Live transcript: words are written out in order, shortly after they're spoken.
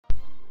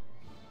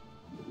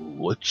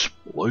Let's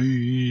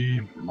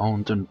play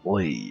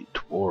Mount&blade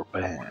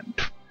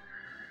Warband.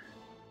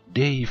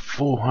 Day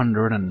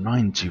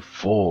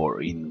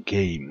 494 in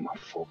game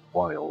for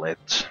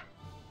Violet.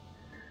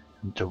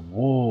 The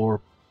war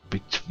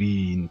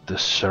between the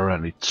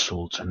Sarranids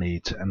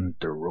Sultanate and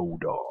the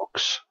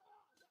Rhodoks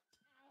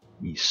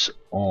is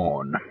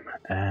on,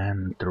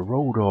 and the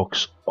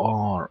Rhodoks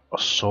are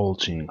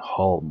assaulting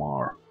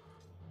Halmar.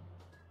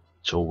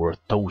 It's over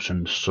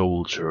 1,000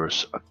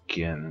 soldiers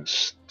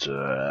against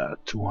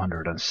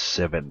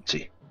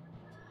 270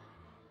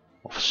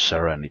 of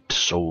Sarranid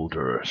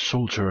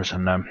soldiers,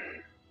 and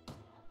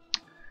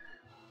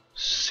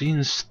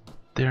since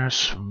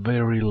there's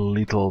very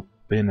little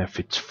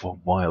benefit for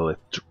Violet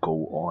to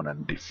go on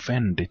and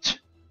defend it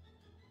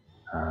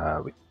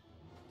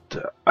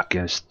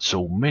against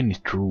so many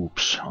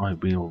troops, I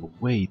will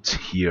wait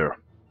here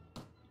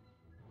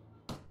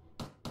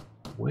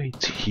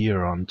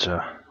on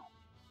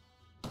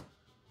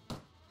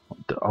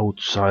the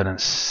outside and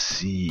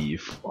see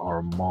if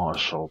our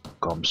marshal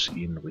comes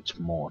in with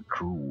more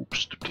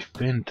troops to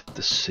defend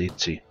the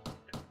city,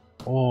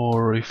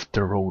 or if the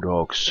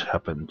Rhodoks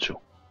happen to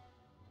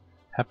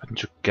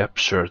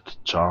capture the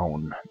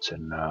town,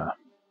 then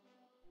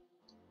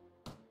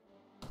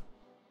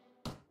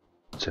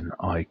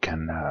I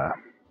can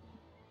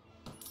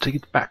take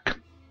it back.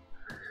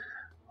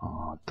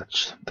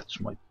 That's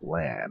my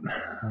plan.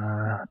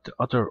 The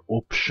other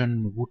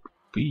option would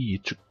be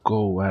to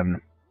go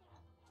and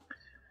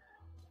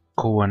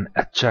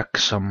attack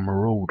some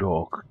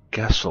Rhodok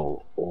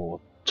castle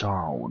or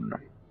town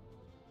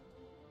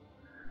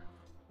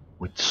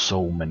with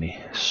so many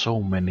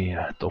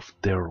of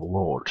their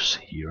lords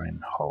here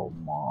in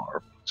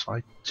Halmar. But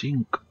I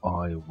think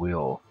I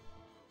will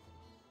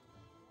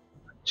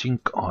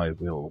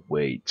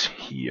wait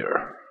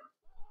here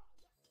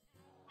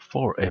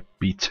for a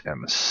bit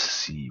and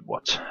see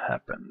what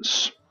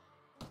happens.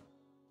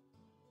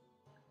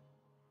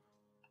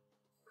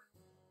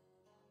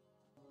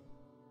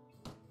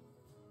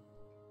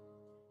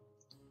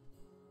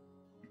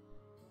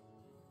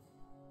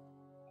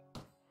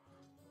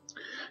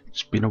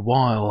 It's been a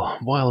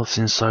while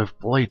since I've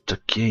played the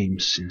game,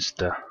 since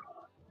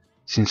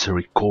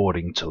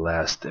recording the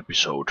last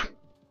episode.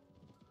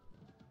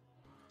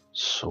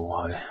 So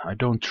I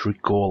don't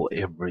recall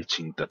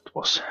everything that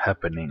was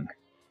happening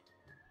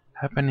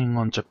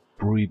on the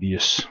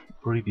previous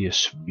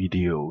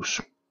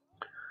videos.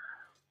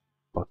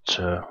 But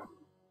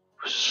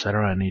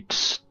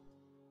Sarranids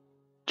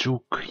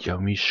took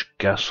Yamish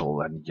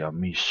Castle and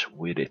Yamish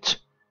with it.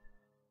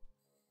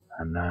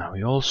 And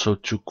we also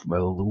took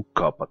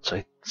Veluka, but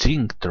I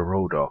think the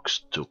Rhodoks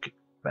took it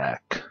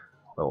back.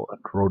 Well,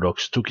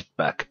 Rhodoks took it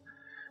back,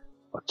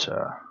 but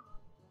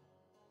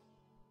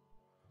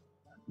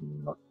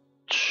not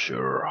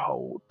sure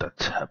how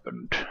that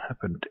happened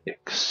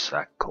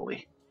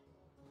exactly.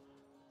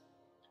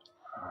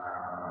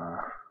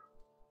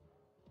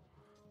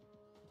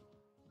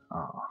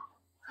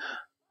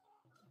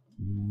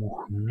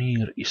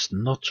 Muhnir is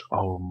not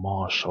our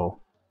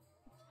marshal.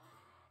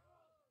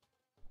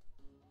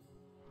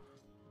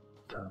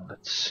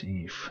 Let's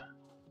see if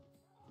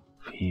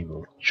he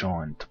will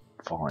join the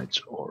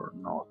fight or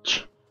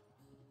not.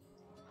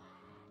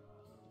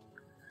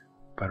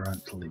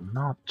 Apparently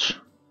not.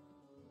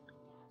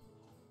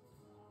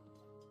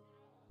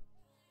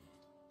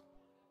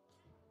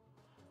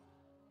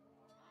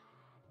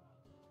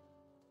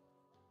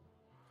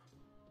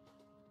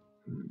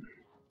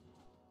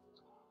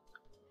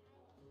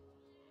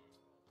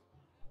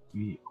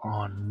 We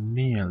are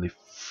nearly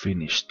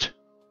finished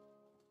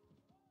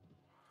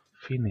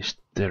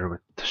there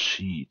with the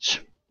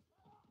siege.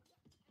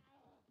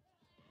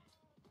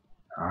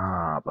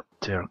 But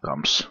there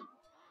comes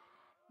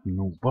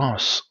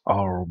Nubas,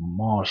 our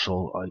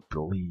marshal, I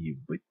believe,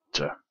 with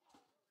the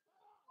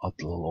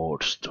other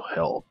lords to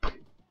help.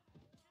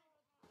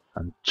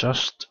 And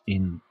just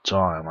in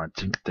time, I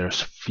think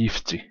there's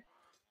 50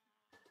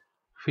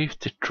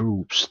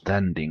 troops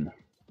standing.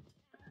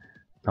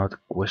 Now the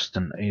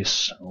question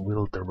is,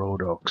 will the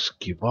Rhodoks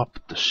give up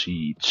the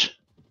siege?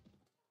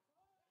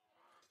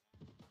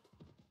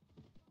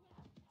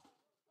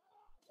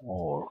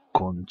 Or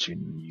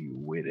continue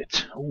with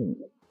it? Ooh.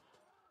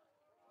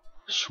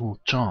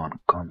 Sultan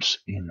comes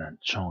in and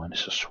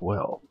joins as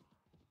well.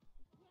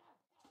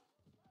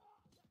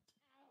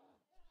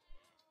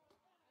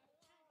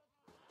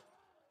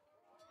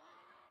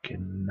 Okay,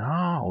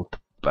 now the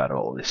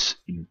battle is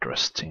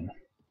interesting.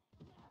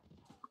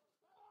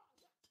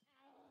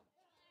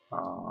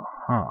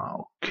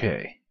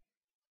 Okay.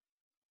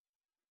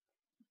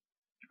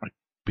 I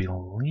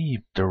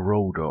believe the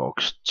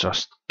Rhodoks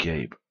just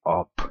gave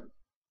up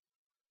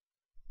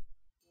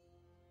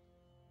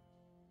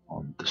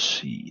on the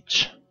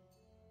siege.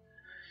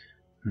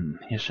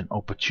 Here's an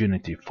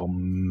opportunity for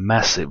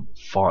massive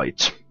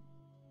fight.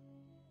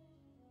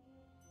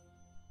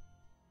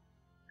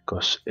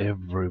 Because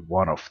every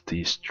one of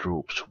these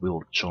troops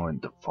will join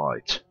the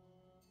fight.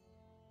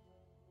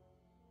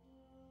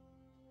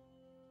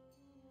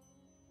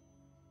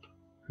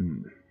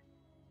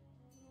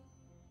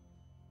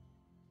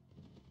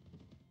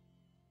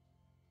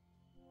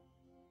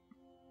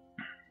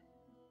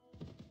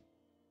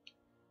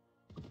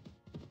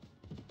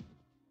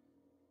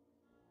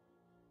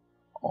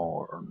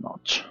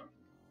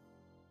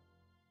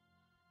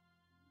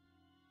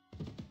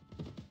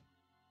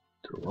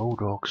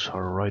 Rhodoks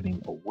are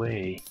riding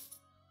away.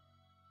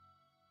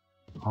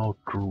 Our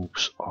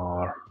troops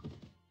are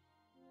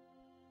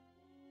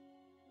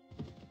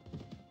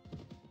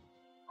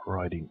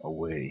riding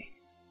away.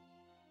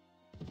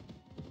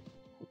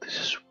 This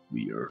is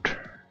weird.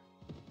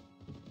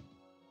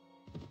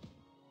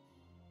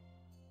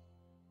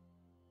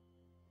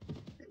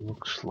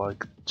 Looks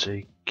like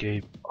they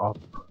gave up.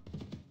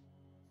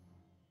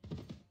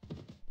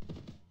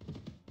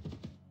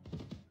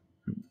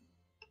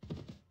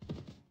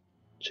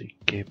 They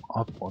gave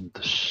up on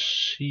the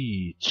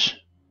siege.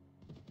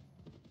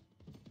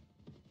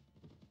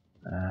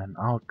 And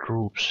our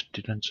troops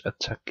didn't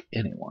attack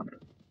anyone.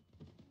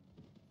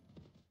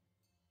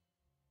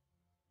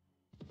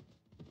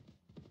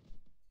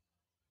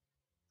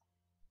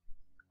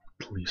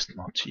 At least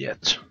not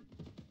yet.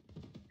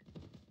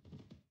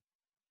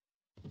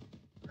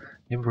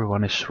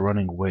 Everyone is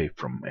running away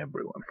from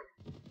everyone.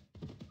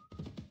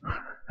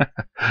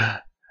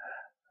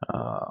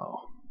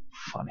 Oh,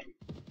 funny.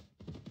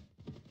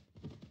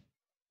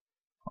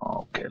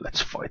 Okay,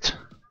 let's fight.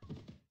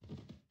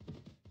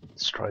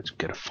 Let's try to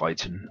get a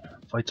fight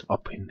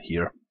up in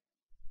here.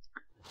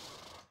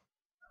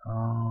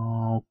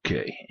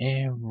 Okay,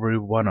 every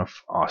one of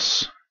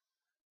us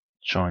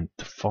joined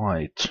the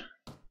fight,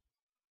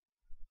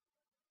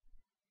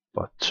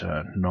 but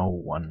no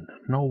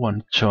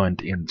one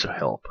joined in to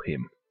help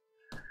him.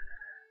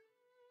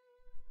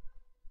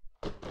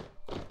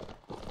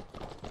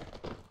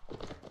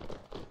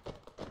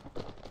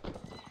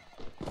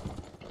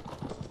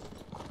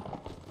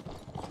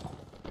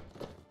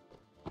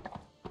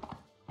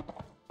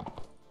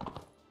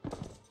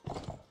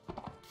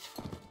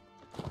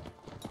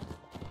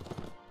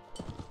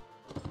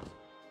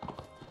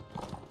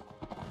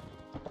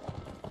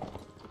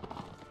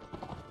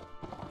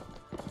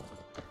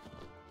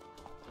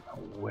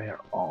 Where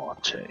are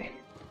they?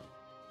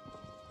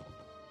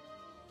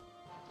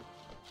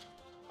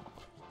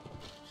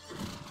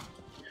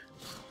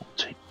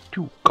 They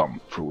do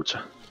come through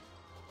the...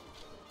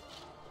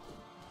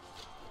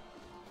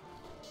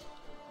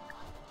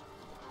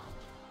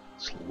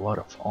 It's a lot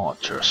of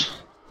archers.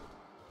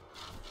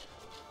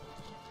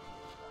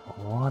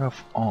 A lot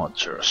of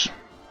archers.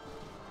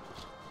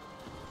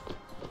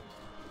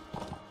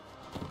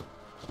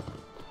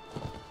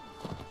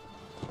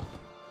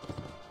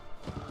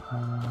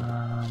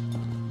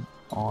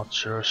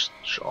 Archers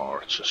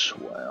charge as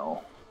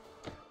well.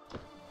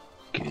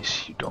 In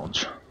case you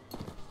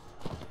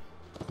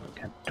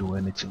can't do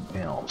anything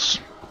else.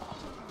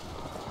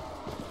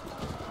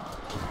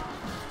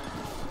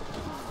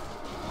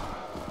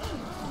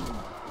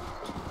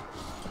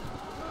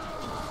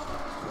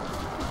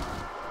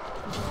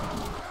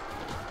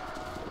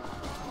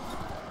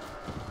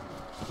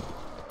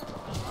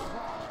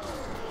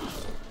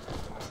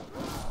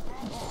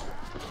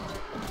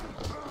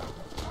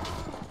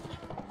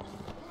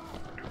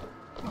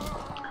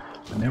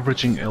 When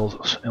everything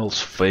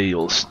else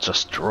fails,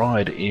 just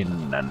ride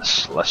in and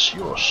slash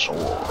your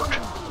sword.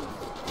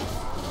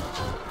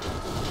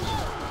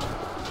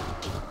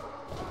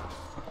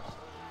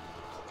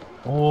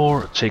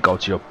 Or take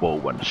out your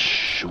bow and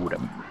shoot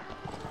him.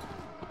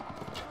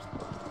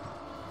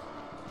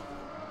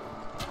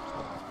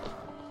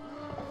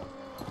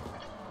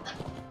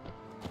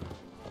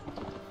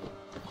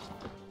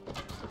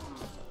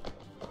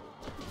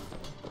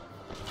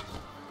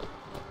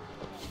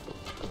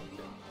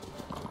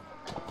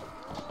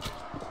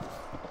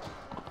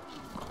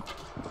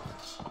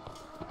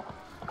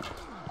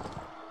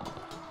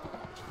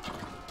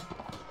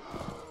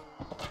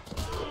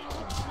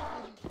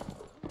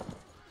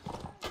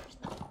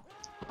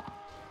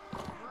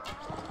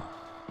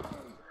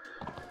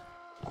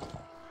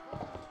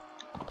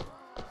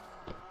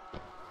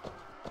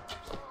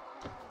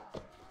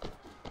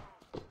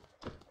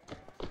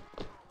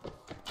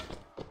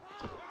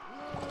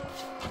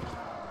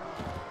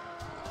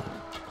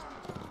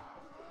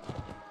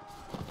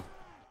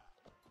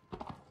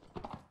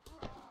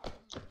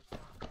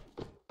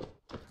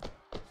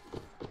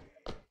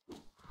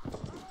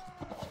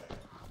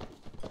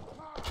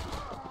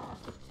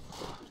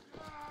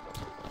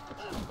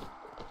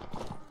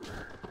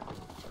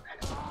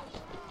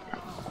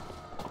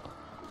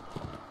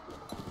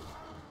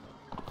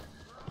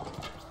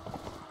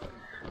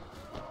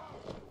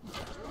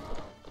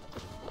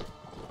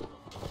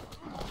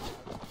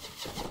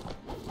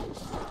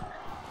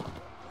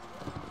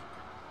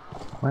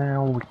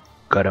 Well, we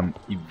got him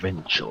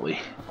eventually.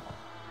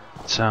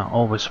 It's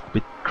always a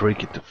bit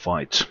tricky to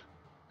fight.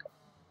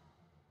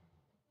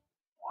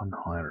 One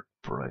higher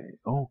prey.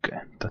 Okay,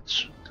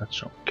 that's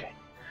okay.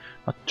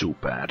 Not too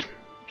bad.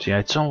 Yeah,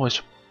 it's always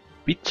a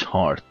bit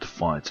hard to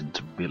fight in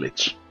the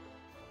village.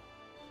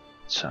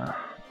 It's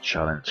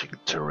challenging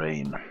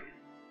terrain.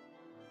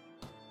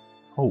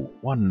 Oh,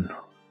 one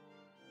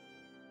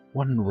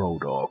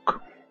Rhodok.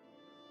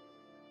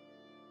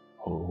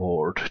 Oh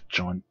Lord,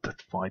 joined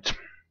that fight.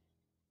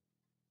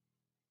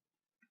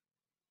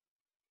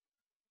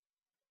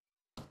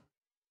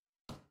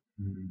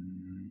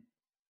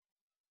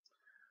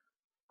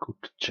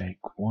 Could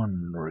take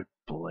one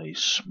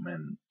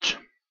replacement.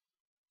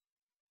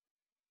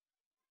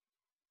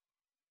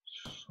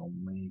 So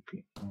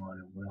maybe I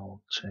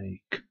will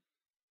take...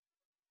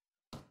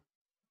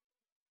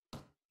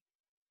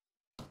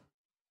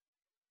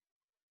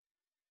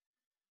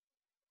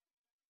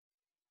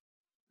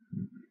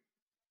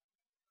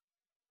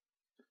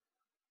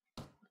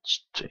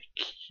 Let's take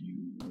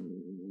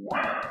you.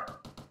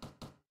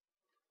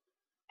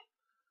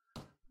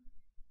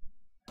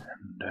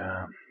 And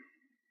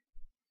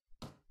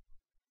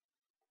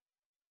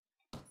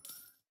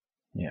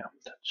yeah,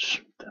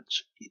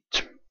 that's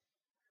it.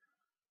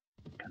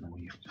 Can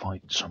we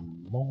fight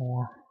some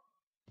more?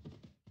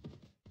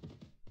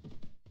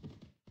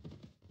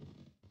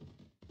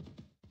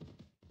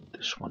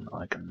 This one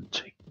I can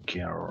take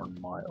care on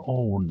my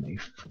own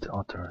if the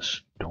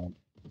others don't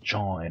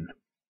join.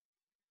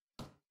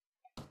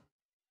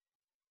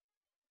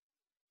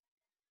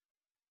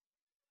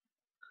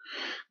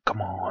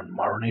 Come on,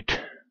 Marnit.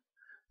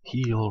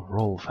 Heal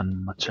Rolf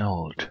and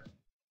Mathilde.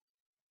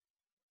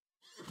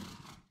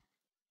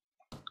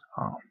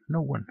 Ah,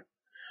 no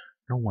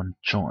one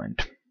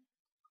joined.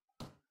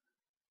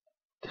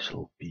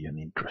 This'll be an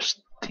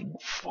interesting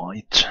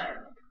fight.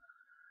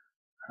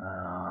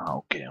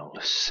 Okay,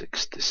 only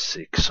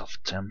 66 of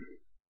them.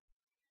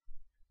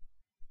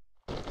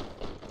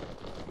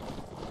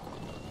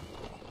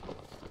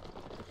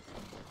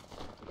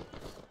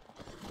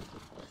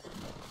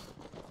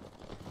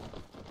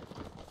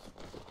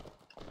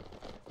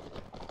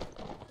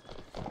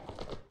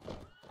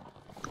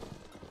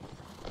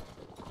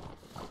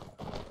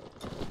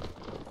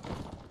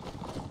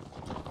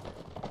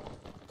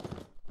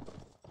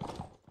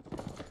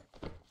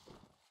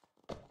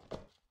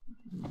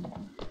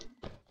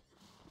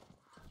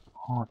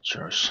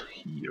 Archers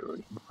here,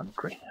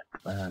 infantry,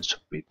 advance a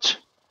bit.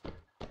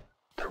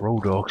 The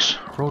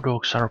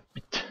Rhodoks are a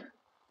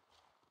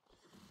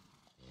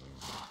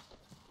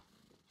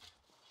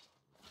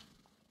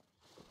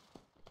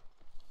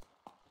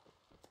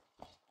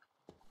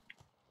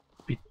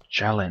bit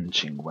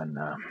challenging when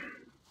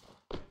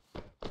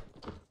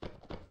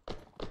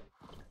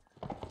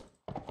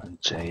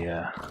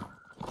they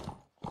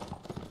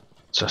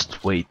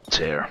just wait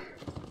there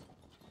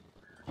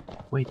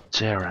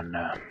and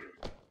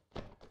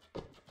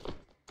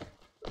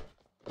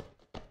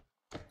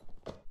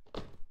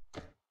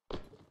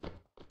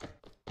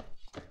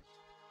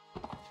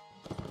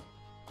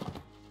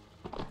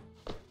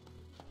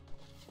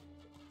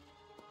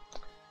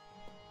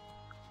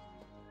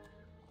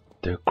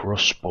the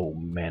crossbow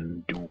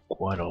men do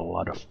quite a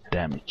lot of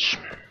damage,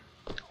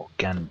 or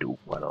can do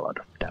quite a lot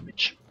of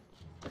damage.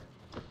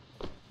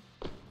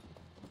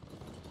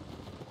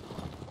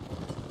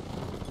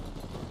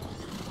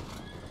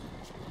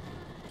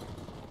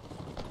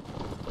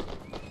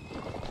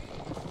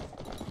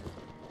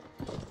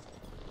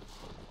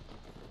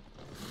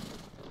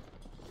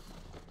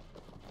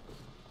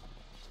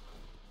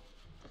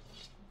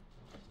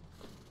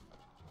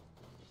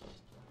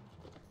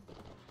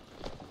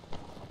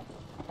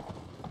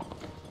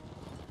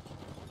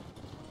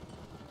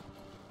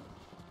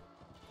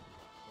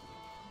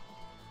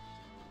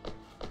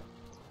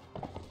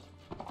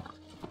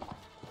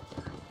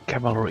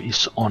 Cavalry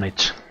is on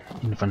it,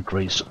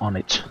 infantry is on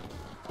it,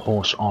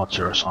 horse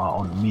archers are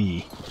on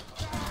me.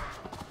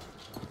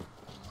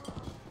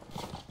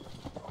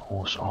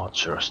 Horse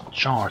archers,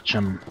 charge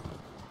them.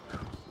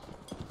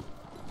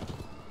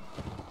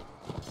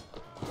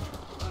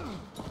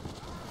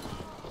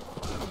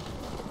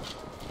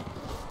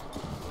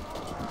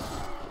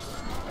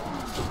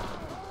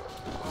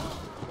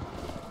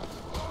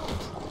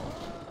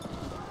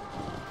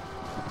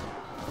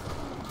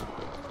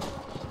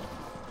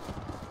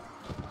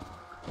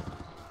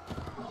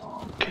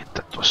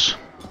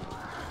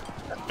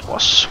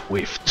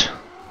 Swift.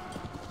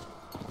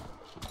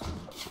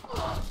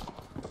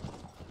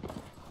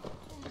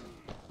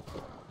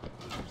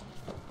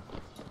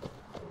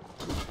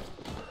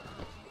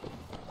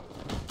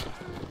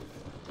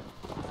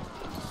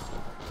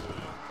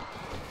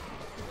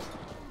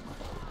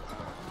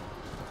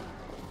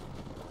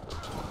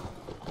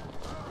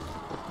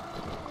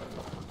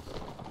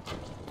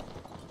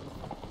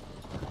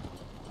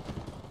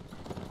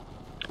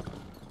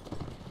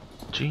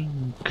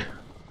 Jink.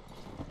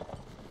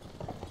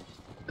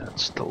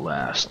 That's the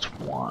last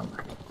one.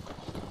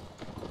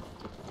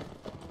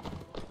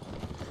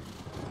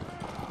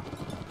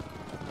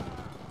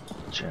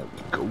 There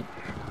we go.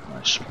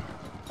 Nice.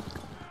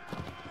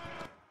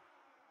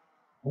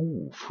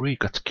 Oh, 3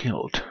 got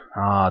killed.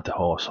 Ah, the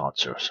horse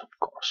archers, of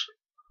course.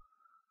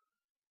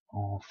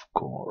 Of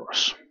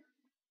course.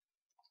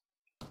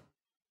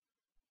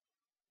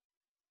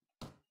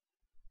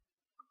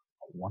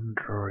 I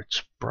wonder,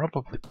 it's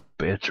probably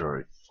better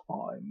if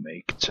I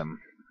make them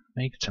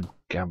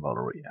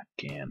cavalry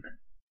again,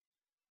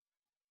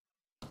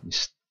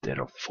 instead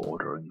of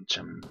ordering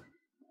them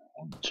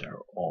on their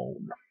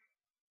own.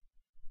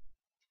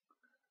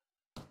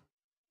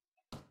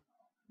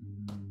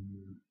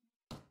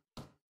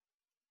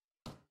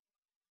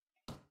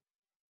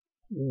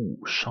 Ooh,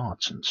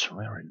 sergeants,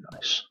 very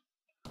nice.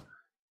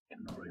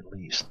 Can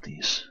release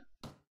these.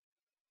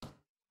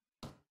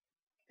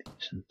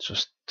 And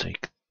just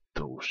take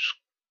those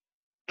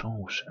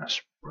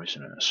as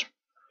prisoners.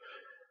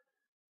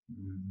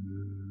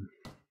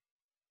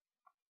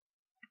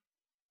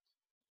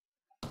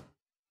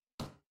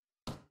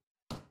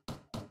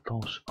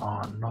 Those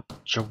are not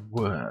the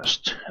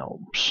worst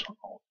helms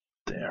out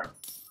there.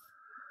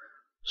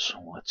 So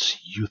let's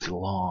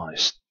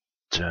utilize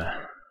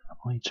the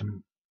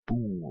item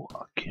pool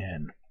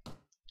again.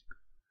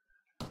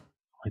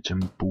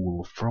 Item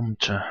pool from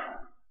the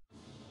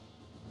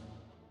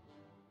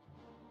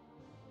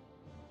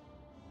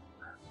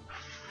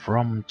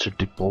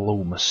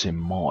diplomacy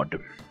mod.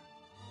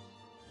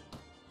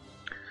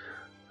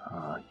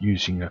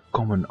 Using a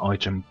common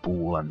item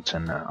pool and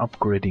then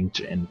upgrading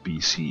the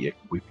NPC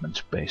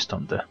equipment based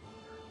on the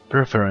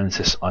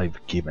preferences I've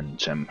given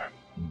them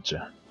in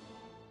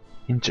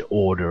the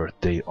order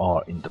they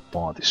are in the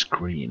party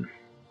screen.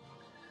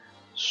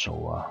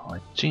 So I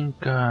think,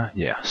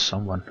 yeah,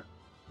 someone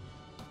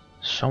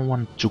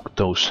took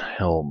those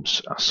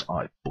helms as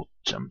I put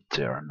them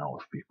there. Now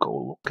if we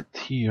go look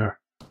at here,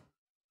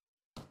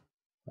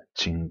 I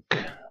think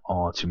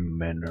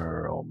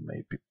Artimener or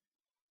maybe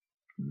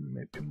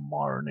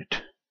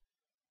Marnid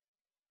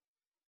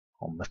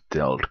or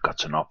Meteld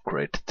got an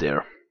upgrade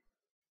there.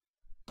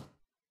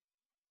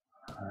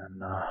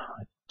 And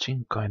I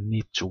think I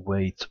need to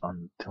wait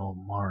until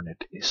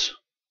Marnid is...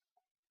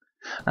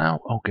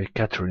 Now, okay,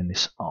 Catherine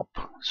is up,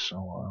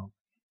 so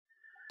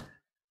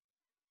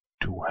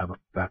do have a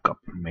backup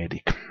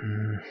medic.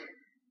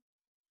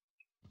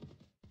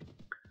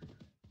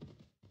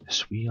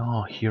 Yes, we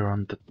are here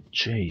on the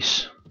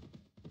chase.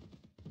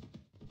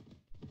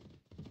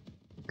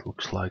 It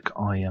looks like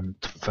I am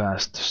the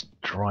fastest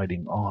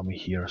riding army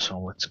here, so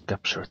let's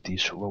capture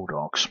these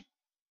Rhodoks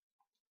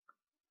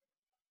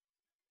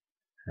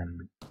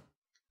and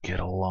get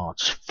a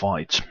large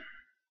fight.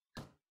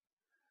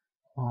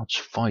 Large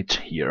fight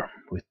here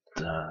with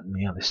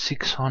nearly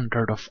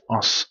 600 of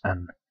us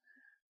and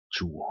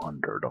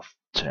 200 of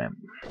them.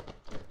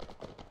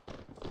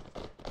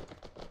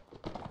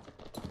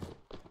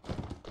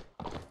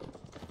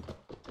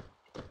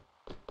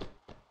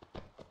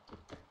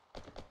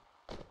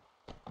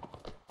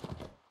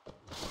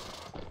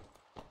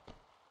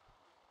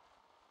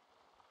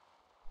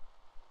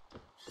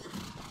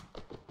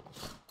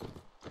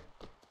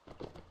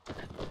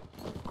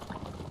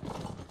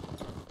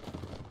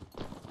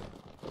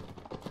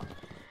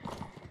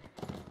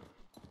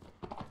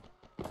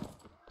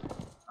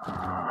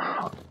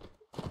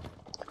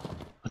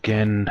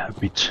 Again, a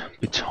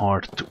bit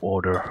hard to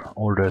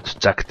order the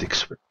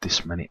tactics with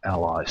this many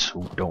allies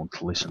who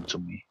don't listen to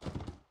me.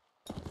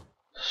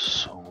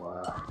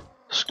 So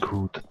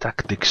screw the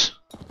tactics.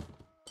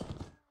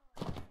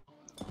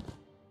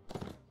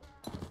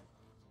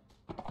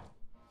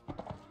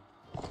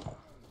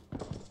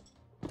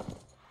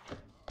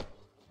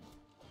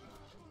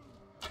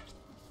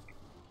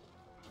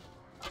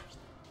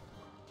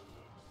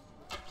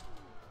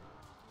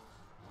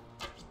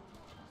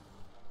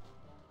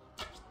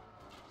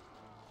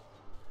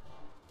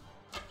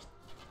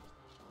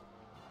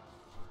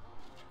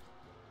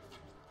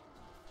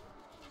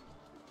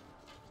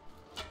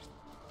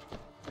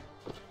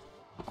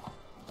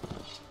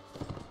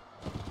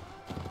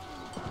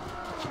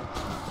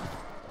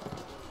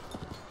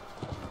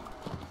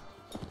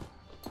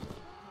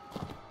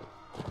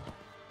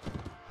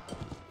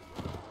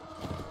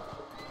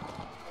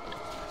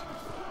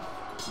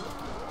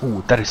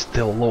 Ooh, that is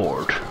still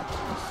Lord.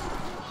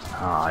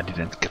 Ah, I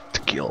didn't get the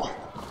kill.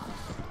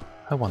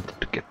 I wanted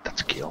to get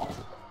that kill.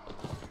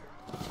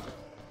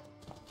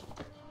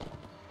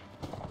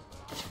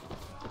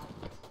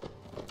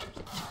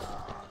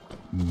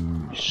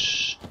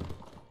 Yes.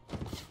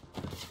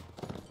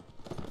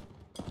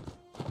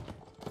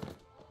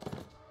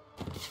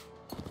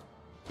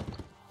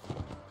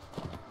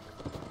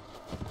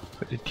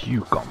 Where did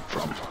you come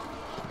from?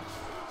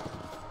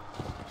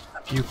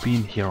 Have you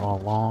been here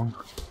all along?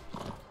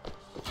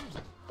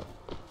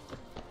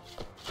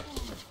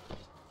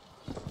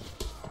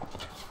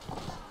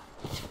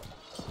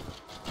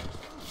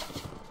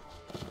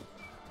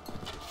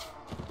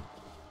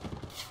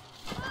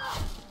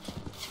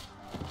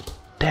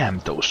 Damn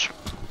those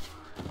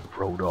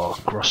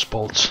Rhodok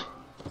crossbolts.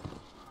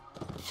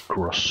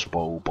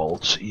 Crossbow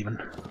bolts even.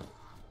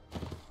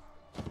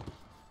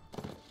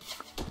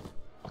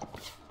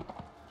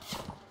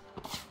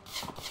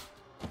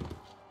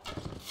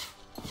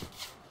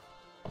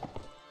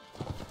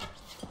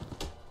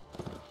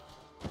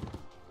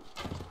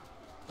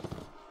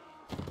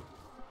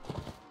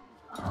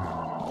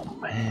 Oh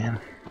man.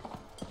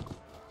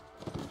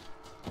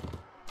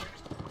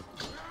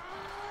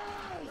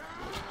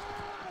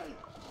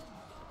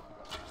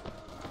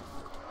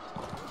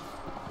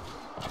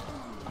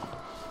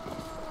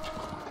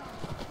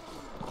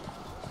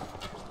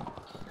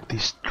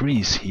 These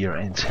trees here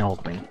ain't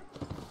helping.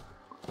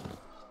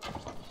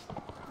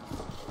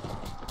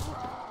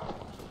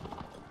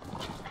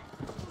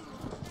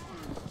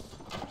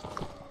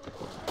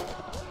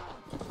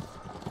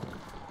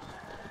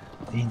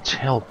 ain't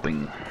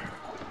helping.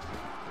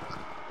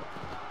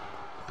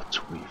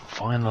 But we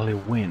finally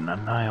win,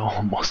 and I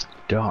almost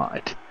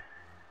died.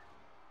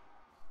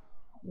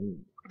 Ooh,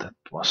 that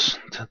was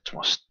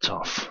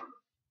tough.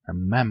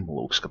 And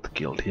Mamluks got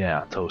killed.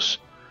 Yeah, those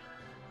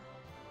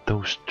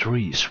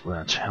trees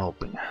weren't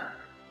helping.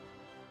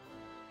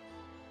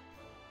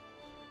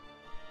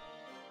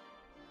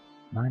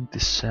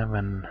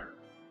 97.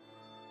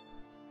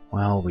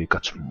 Well, we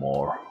got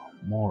more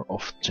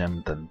of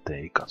them than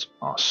they got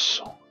us.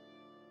 So.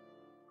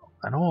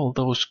 And all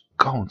those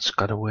counts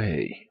got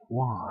away.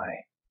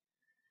 Why?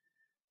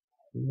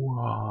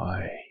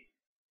 Why?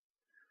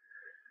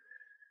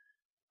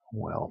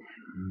 Well,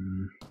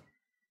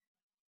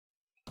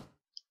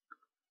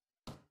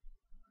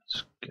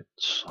 let's get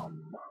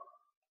some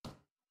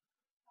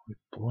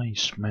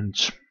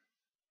replacements.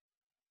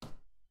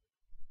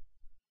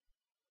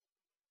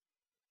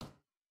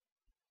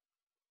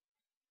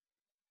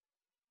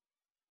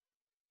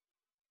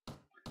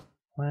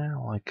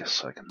 Well, I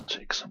guess I can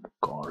take some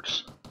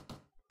cards.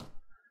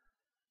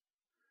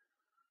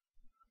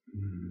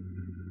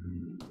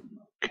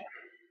 Okay.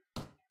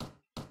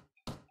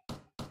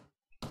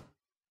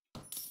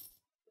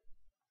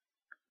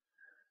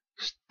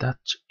 Is that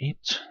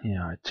it?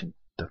 Yeah, I think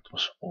that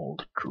was all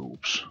the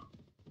troops.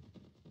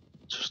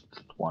 Just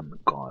one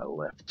guy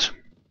left.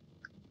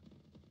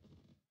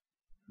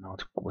 Now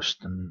the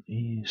question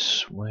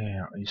is,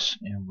 where is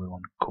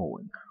everyone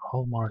going?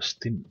 Halmar is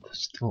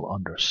still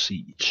under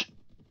siege.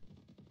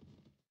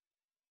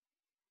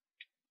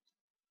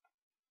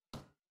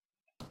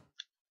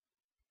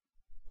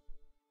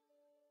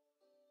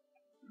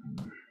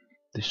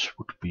 This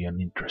would be an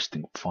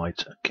interesting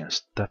fight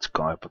against that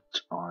guy, but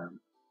I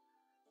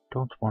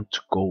don't want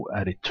to go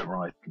at it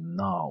right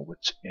now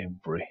with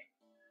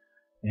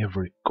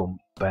every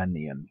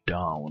companion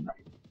down.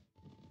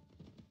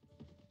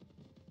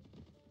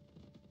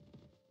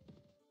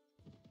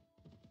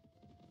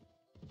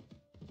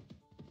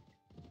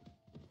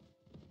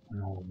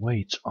 We'll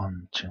wait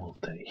until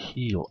they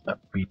heal a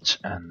bit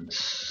and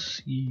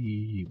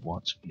see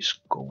what is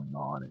going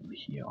on in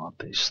here. Are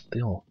they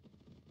still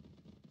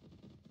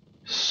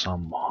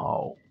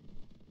somehow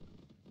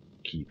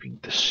keeping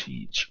the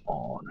siege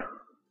on?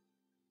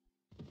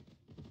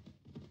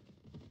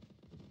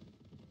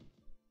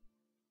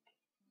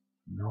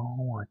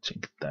 No, I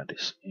think that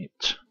is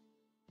it.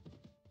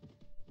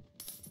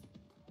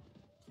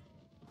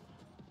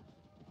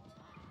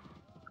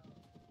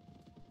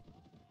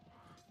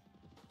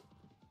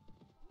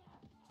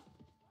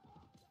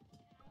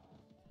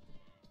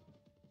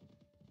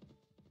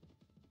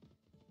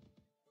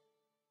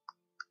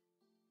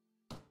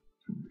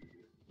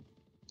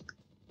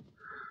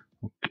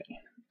 Okay,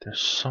 there's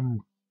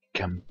some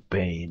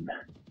campaign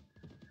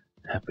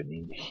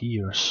happening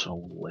here, so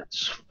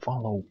let's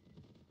follow.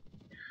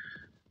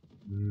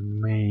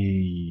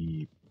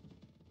 Maybe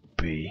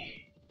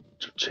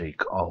to take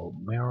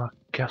Almera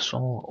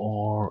Castle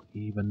or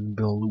even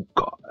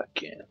Beluga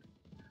again.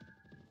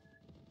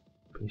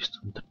 Based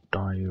on the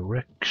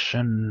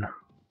direction,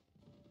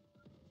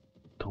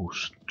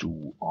 those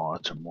two are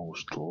the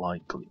most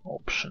likely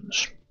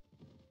options.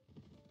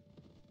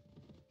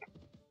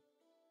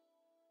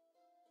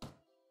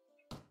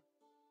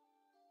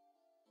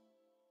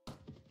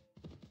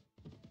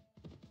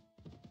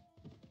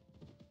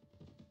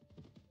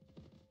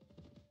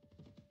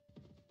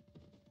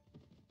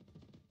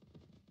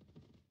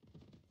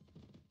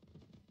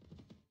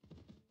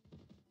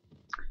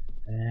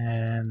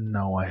 And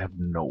now I have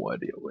no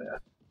idea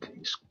where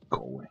he's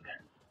going.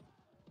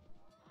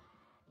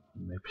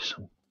 Maybe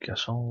some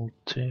castle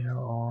there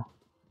or...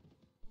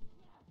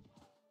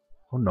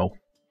 Oh no.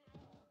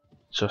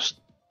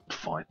 Just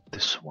fight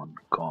this one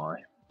guy.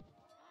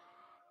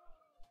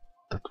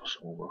 That was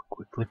over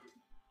quickly.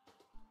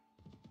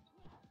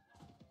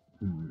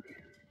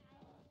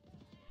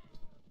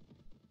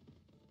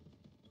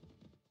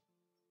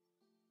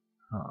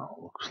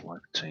 Looks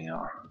like they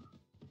are.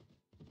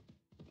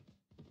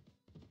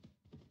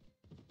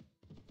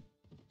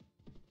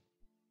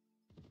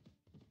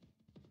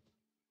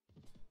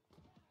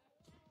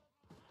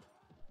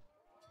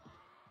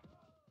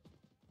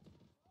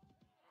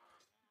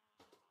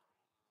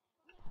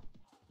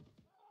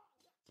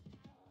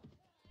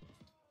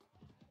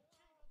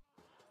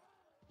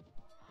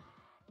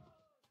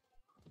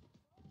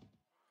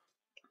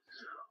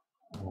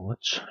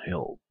 Let's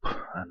help,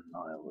 and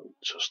I will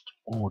just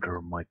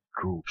order my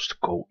troops to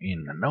go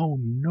in. No,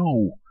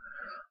 no!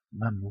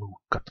 Mamluk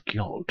got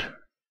killed.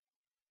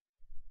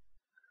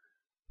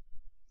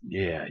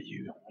 Yeah,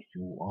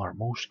 you are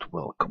most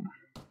welcome.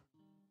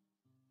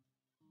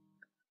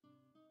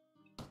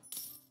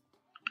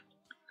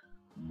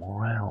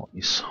 Morale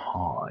is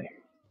high.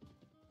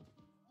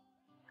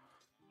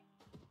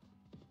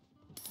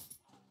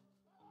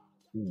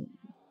 Ooh,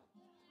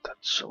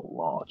 that's a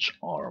large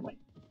army.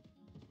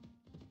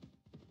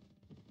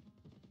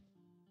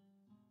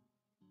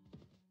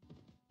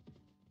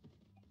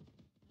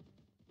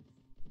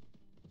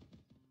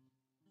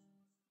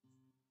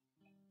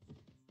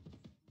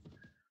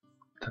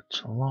 That's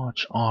It's a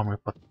large army,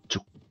 but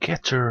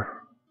together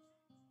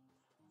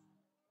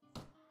I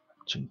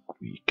think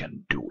we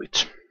can do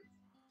it.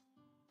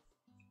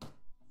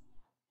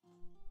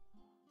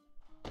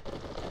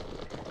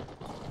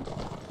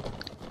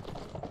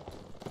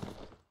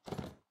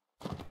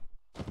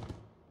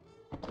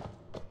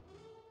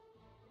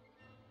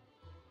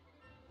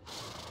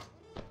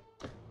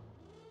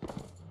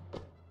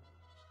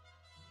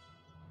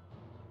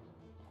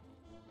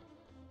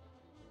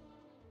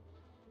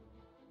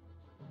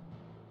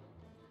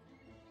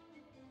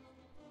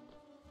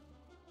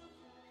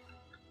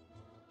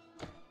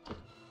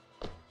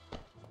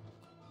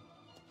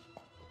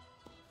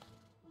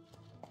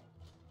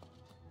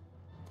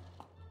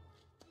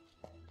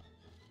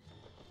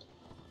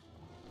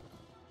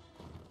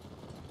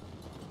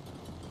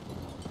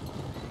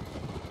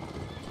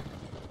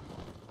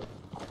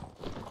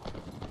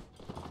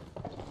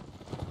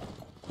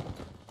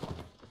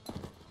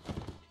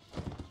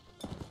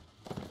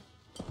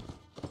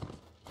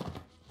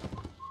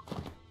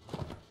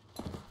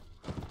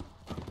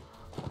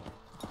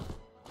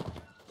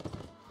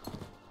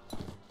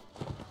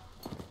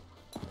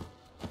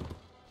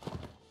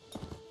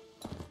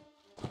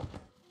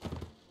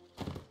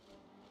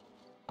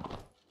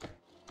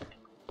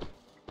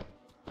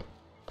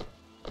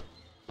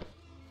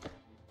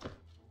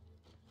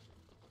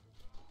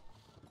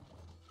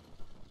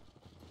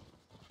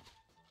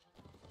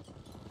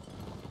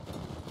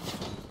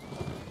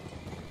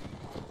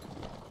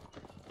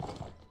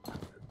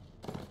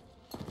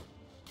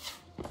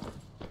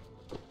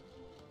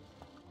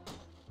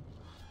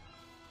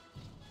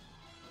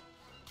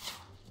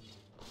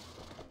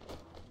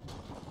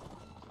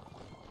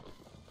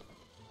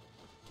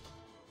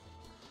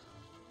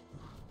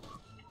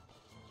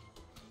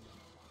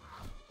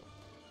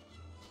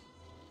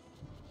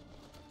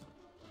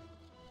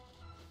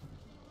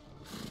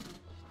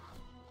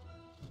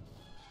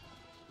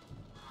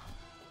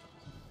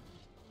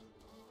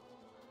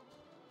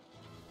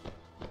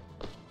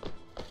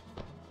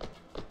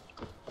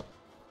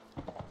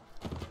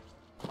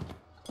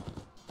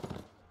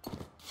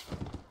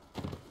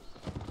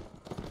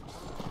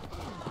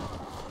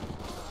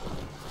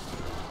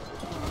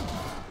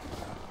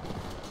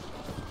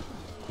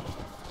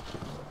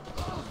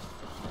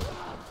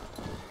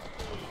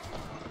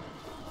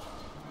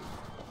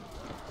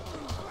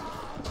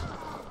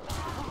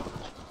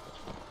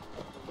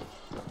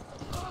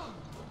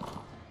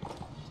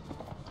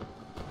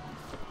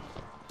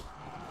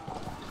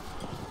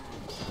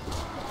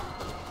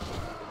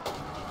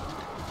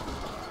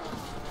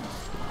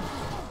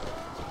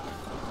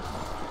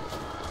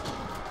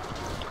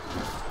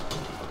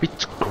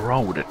 Bit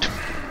crowded,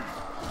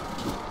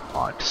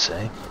 I'd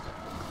say.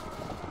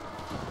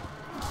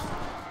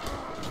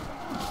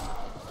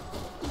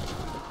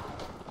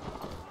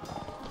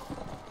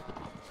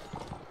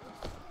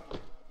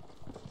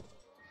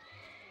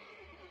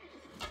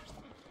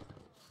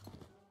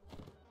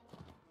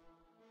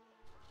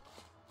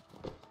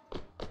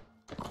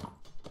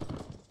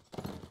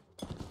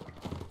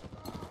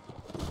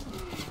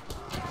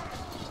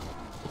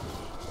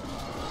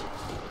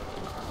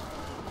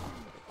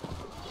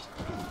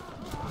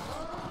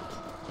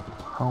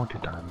 How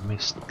did I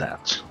miss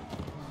that?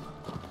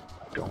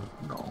 I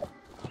don't know.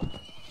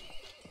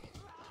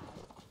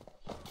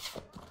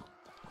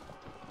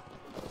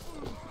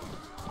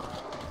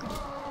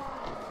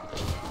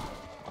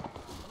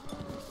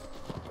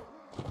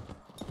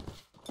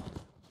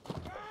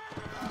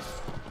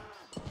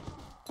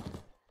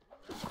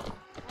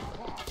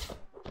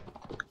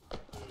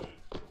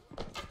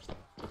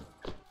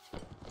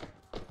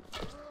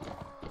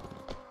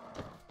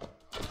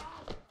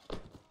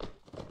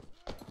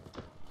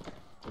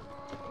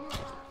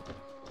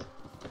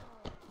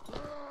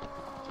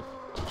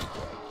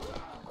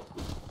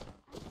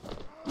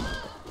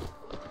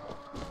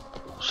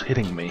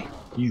 Hitting me.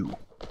 You.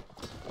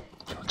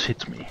 Don't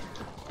hit me.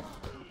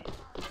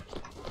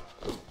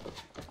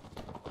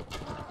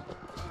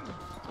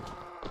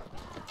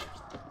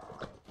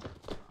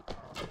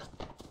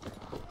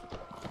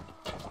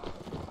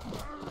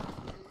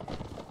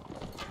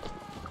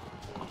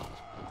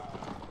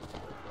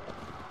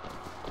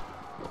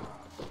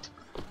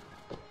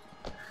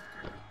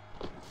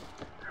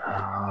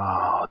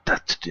 Ah,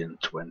 that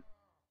didn't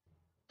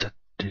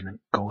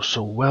go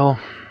so well.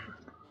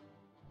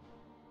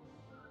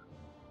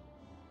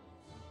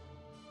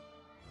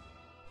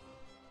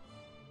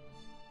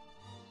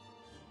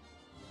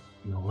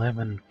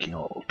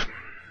 Killed.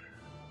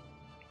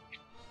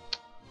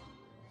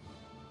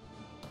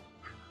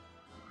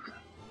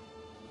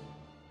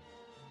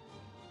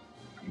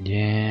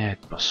 Yeah, it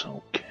was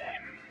okay.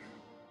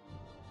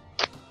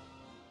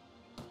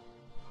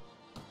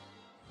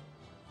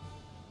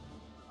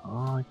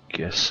 I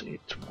guess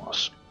it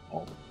was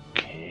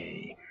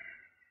okay.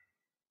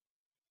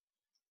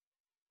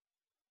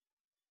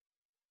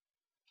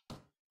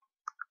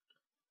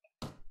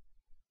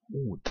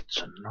 Ooh,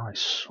 that's a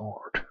nice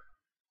sword. Where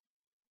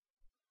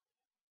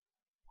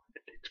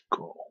did it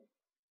go?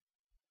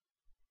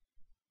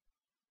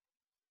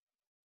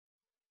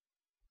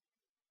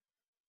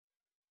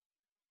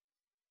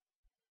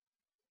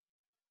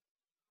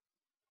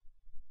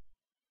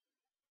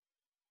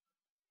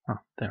 Huh,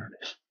 there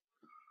it is.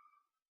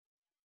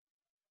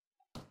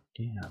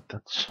 Yeah,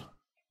 that's...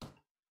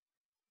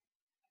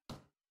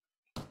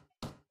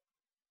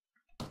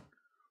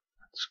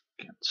 Let's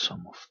get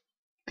some of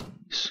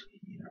these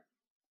here.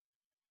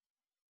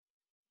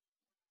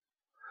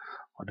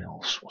 What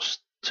else was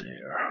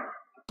there?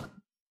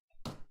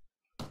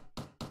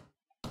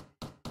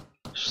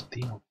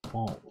 Steel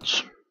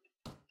bolts.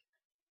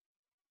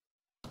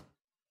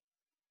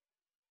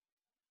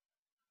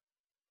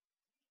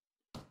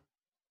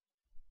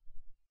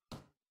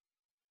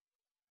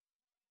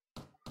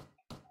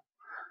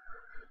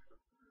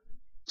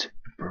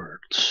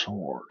 Bird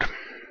sword.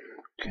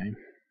 Okay.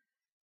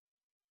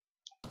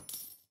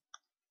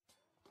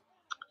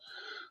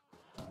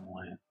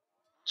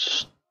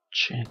 Let's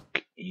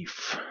check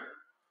if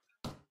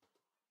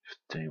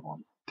they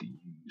want to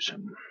use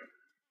them.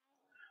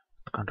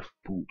 What kind of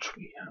boots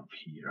we have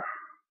here?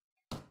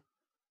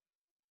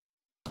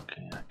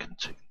 Okay, I can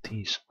take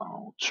these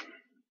out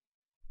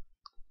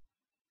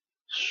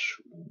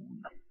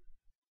soon.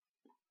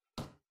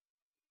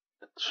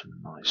 That's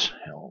a nice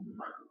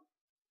helm.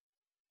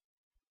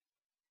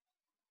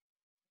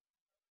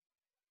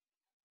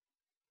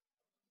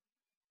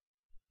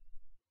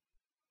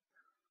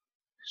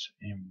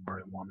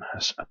 Everyone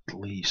has at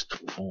least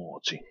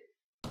 40.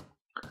 I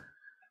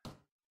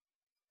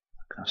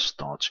can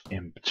start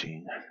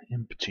emptying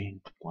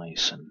the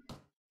place and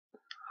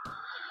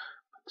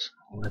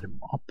let him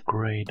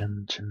upgrade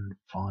and then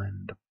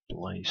find a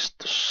place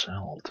to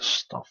sell the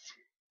stuff.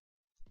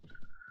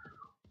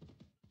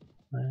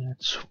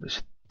 Let's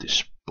visit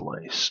this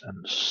place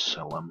and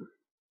sell them.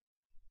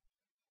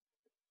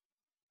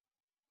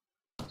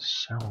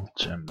 Sell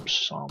them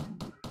some.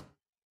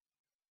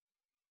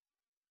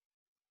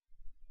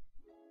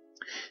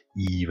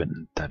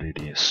 Even that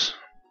it is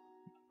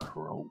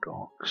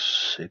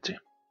Rhodoks city.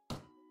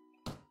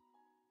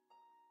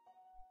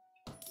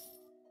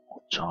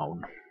 Or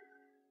town.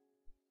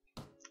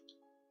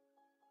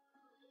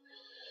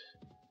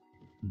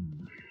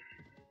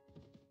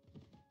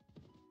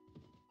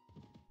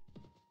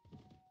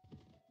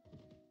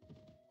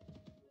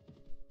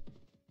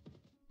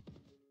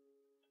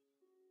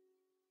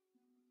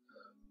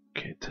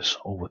 Okay, there's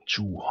over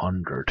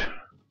 200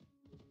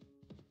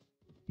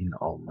 in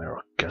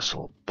Halmar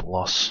Castle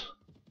plus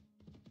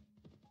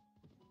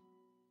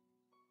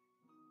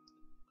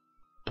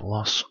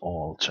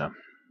all the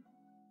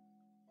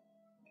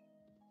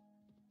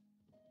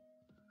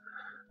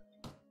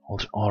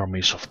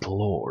armies of the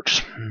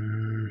lords.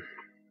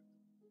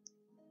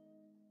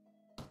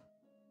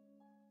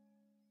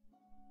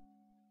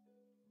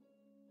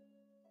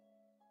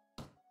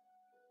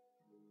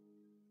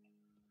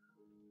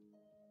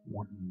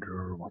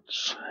 Wonder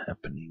what's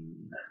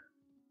happening.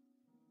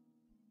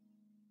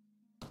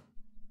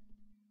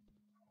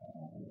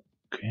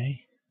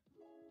 Okay.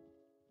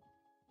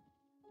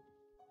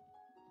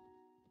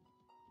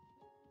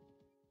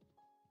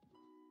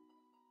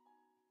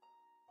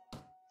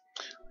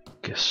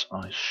 Guess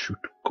I should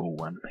go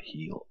and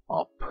heal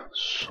up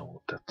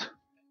so that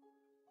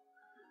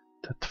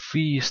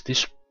feast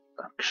is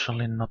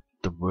actually not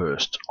the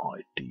worst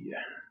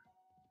idea.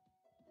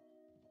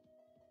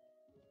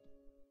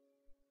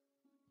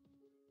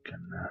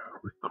 Can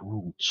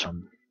recruit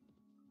some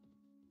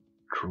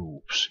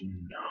troops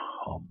in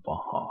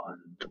Halmar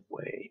and the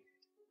way.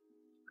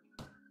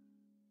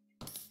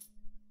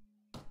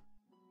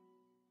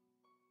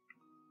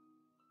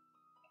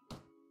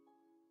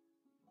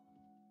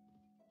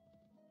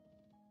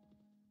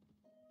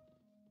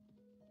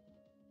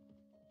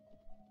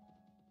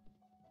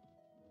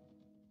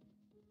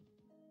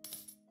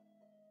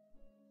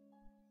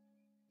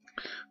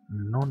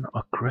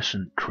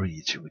 Non-aggression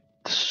treaty with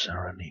the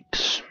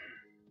Sarranids.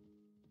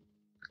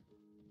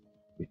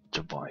 With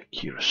the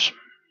Vikirs.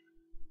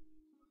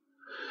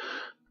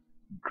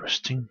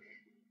 Interesting.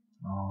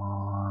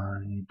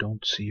 I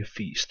don't see a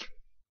feast.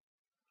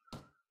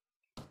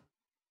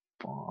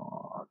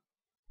 But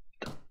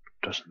that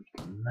doesn't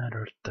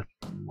matter that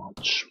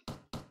much.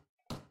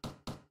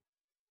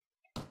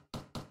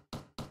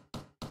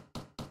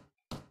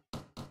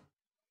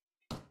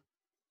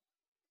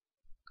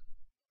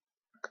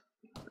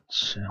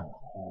 Let's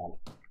sell all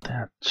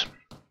that.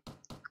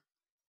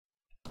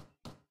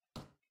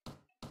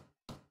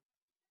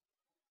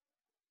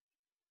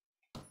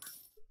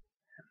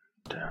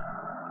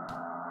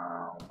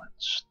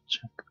 Let's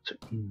check the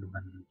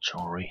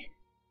inventory.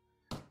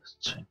 Let's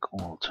take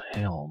all the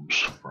helms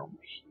from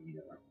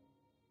here.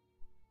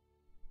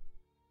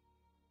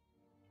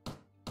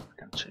 I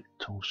can take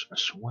those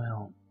as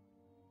well.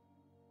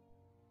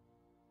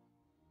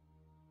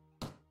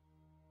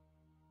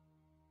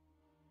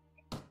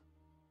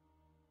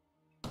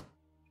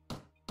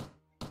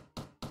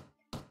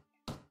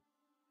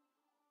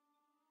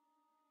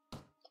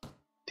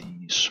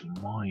 These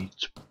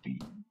might be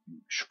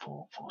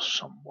useful for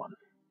someone.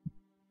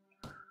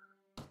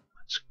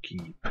 Let's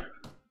keep. In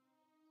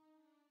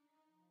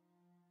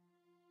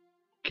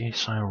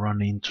case I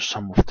run into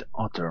some of the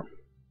other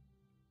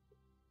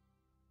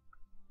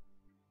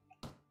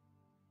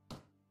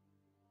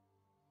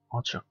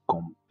Other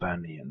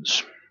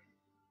companions.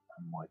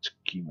 I might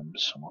give him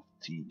some of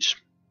these.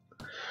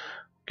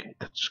 Okay,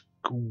 that's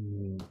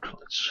good.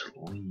 Let's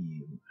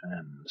leave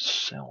and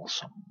sell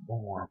some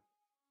more.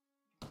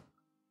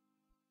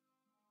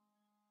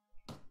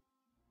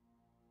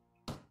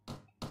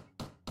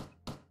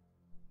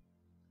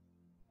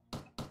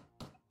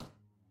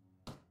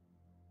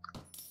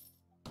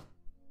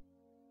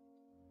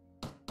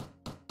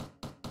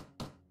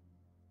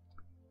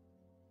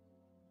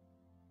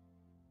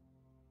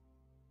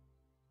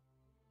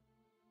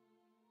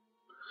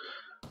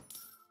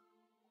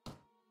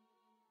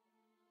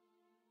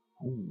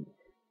 Ooh,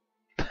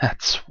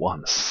 that's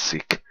one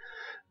sick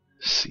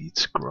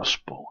siege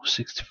crossbow.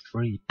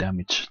 63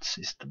 damage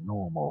is the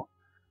normal.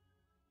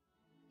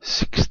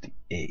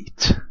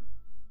 68.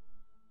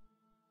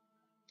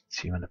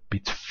 It's even a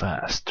bit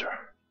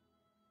faster.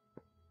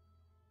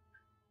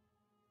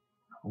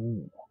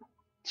 Ooh,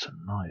 it's a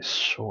nice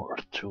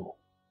sword too.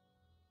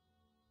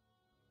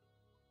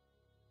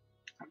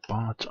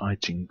 But I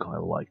think I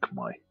like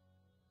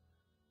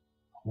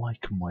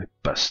my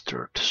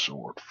bastard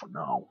sword for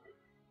now.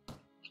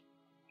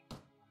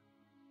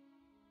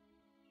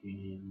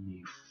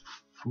 Any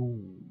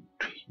food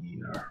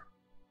here?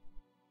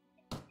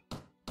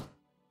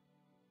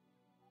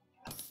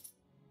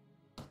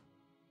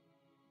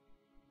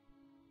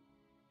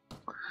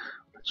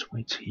 Let's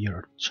wait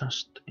here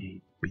just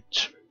a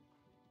bit.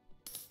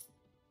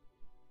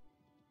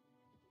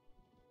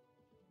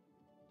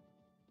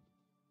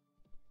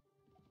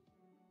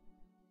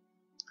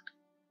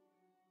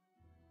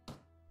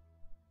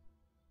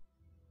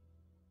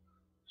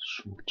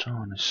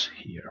 Sultan is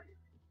here.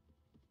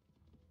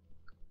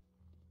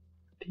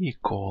 He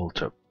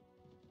called up.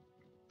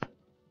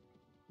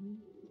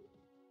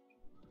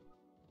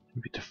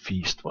 Maybe the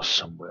feast was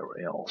somewhere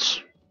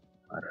else.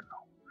 I don't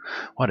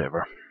know.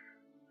 Whatever.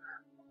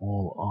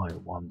 All I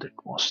wanted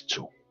was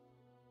to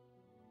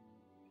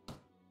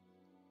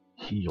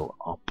heal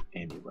up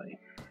anyway.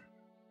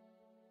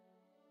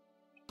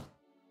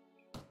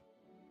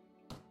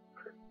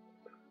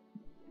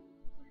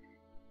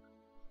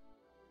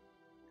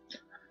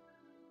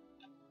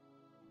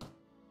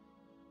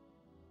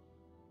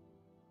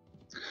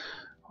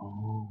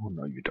 Oh,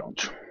 no you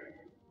don't.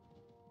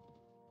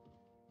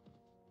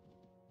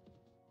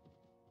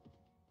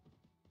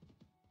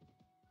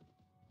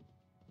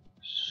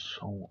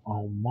 So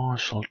our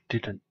marshal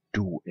didn't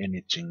do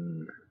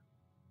anything.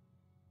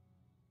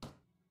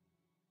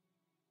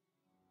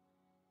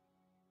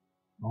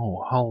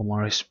 Oh,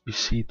 Halmar is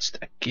besieged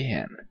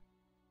again.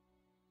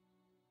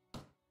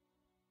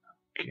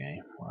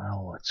 Okay,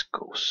 well, let's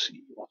go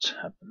see what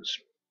happens.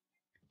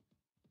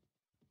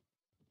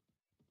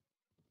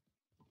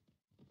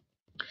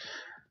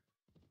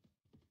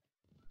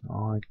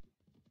 I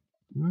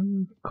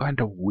kind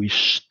of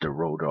wish the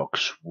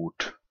Rhodoks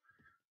would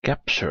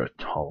capture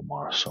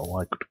Halmar so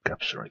I could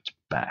capture it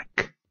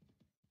back.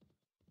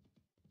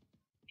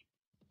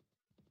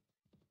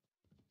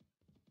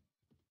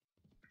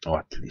 Or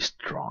at least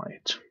try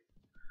it.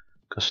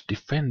 Because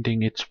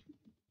defending it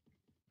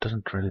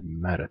doesn't really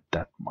matter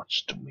that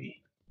much to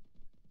me.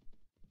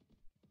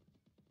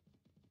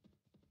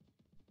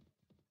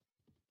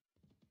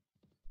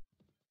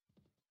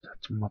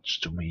 That much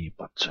to me,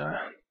 but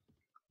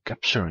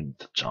capturing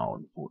the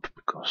town would,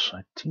 because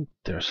I think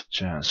there's a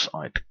chance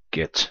I'd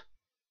get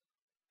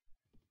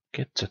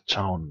the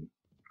town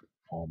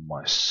for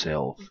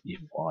myself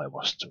if I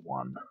was the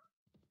one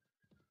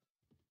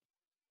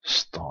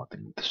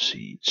starting the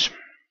siege.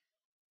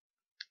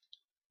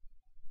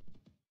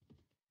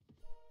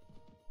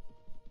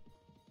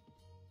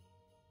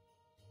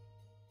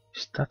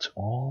 Is that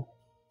all?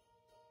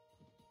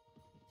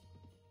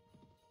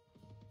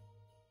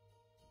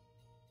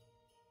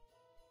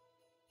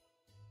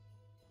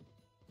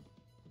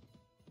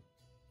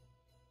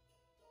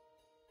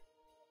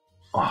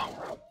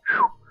 Oh,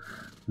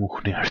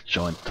 Muhnir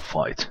joined the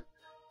fight.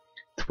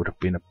 It would have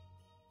been a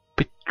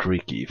bit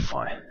tricky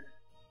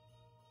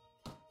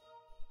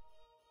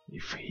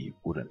if he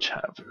wouldn't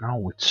have.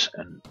 Now it's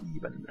an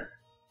even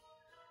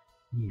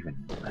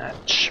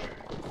match.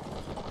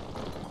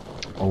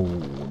 Oh,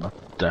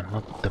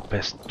 not the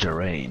best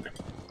terrain.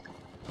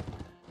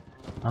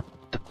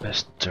 Not the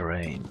best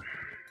terrain.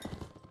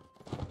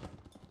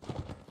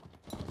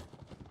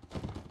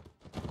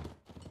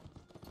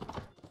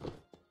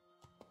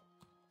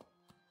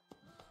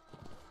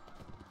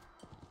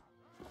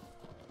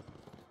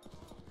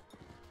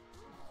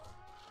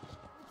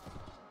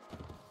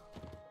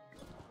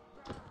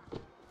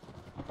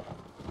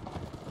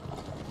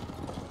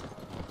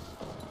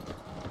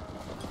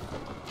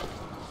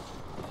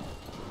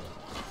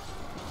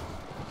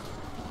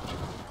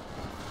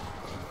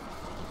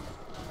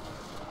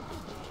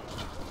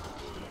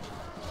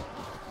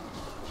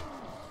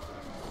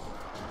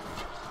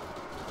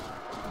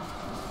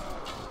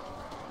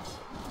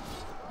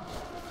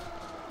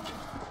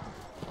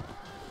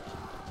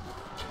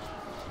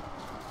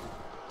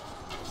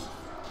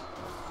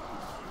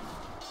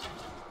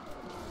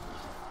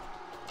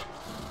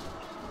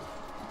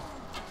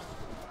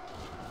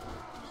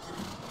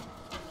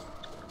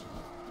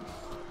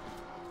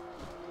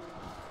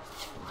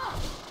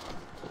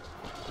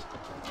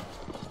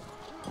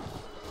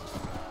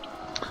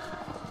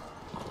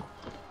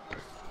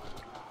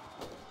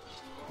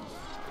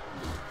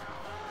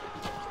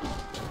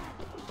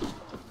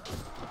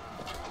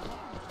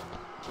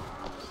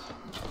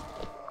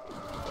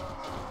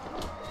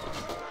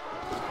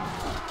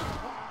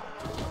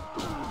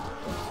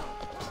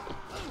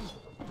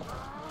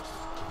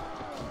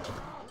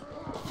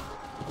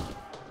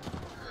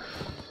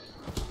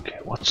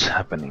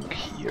 happening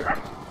here?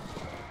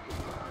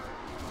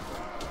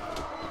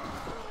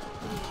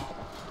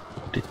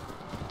 Did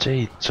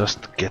they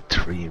just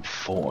get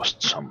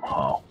reinforced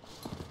somehow?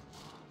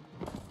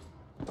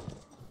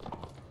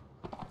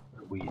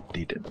 We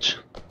didn't.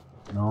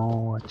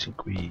 No, I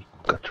think we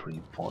got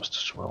reinforced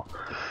as well.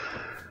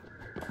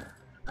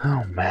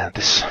 Oh man,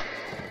 this...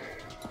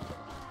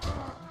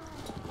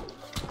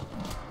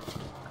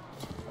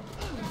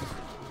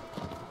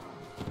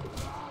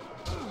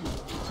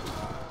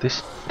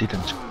 This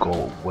didn't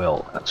go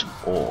well at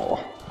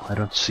all. I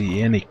don't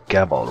see any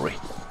cavalry.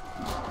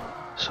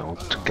 So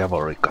the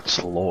cavalry got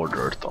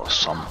slaughtered or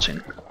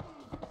something.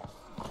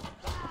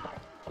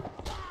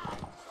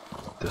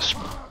 There's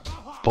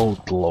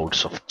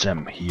boatloads of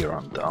them here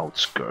on the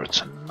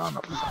outskirts and none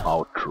of the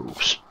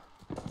outtroops.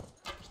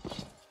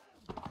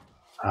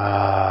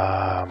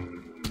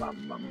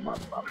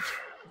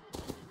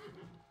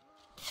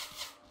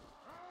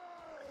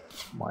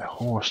 My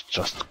horse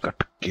just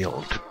got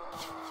killed.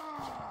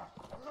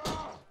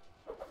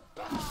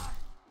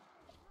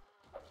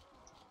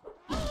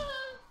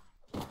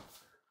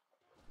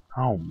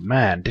 Oh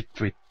man, did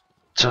we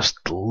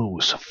just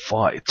lose a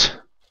fight?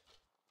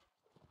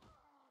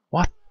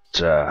 What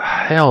the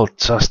hell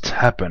just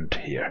happened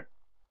here?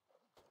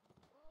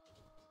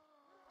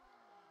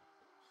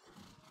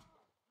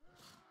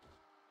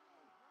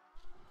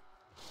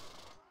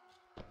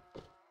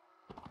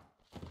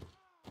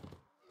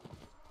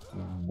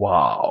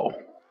 Wow.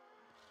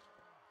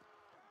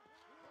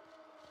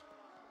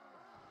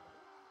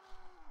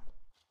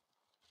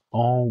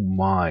 Oh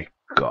my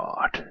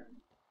god.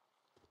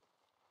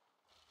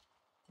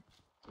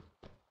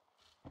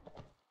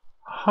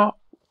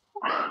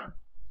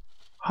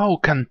 How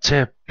can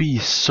there be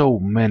so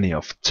many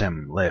of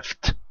them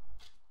left?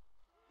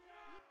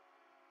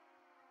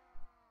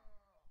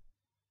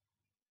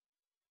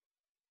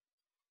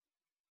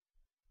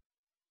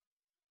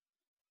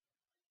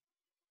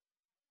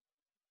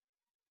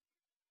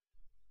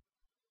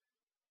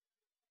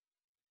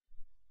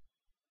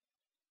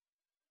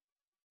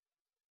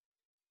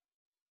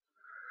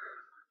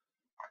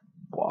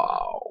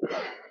 Wow.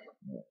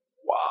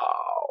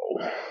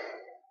 Wow.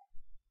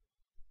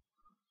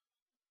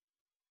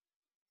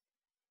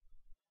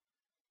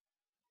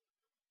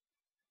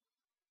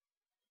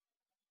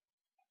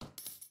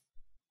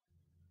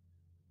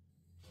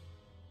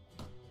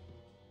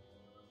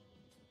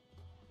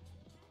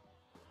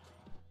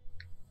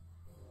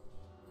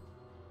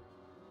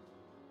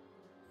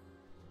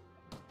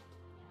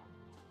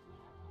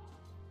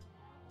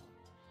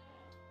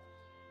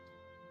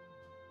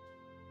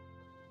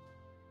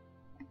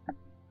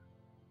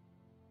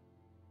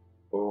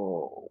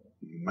 Oh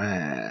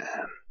man.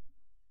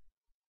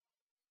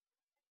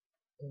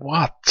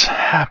 What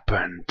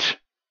happened?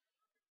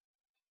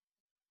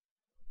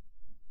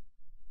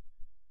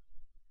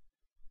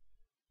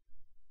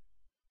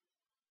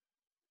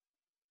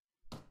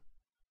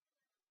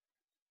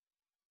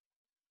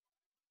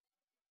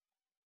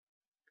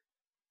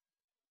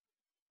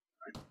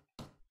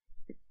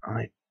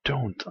 I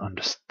don't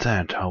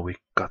understand how we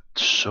got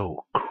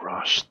so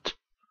crushed.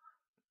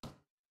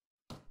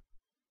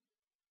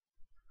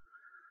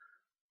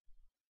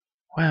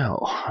 Well,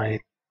 I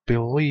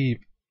believe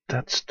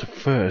that's the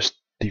first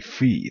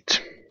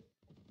defeat.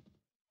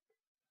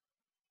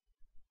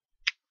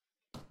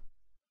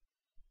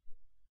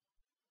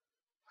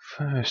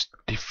 First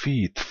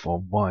defeat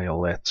for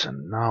Violet,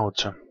 and now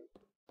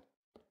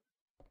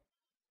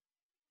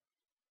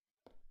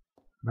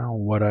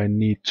what I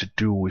need to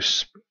do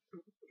is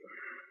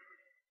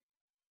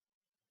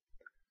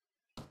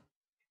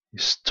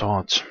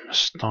start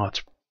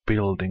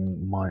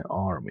building my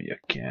army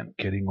again,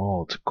 getting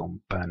all the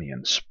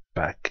companions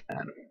back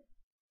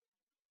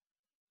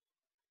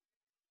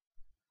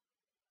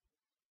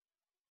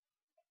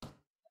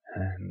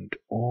and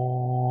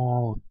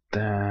all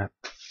that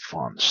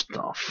fun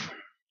stuff.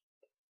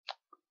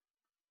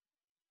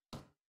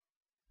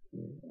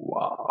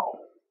 Wow.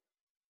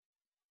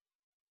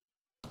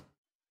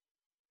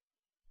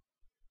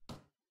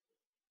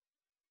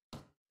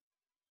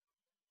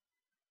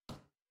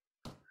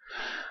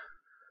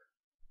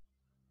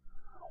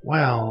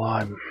 Well,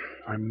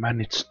 I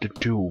managed to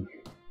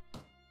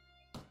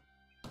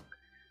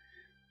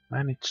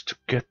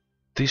get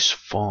this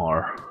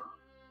far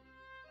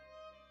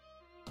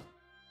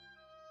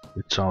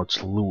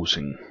without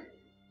losing.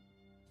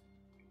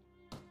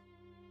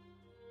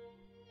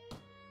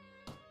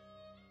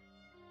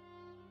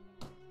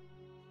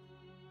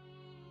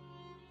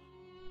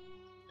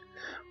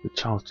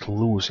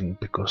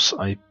 Because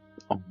I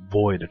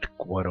avoided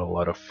quite a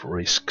lot of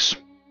risks.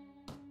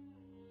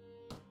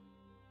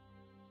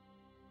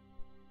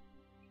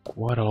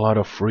 Quite a lot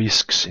of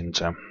risks in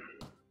them,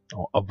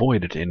 or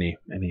avoided any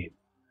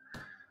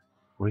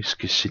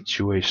risky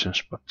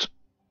situations, but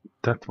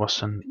that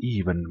was an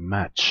even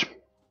match.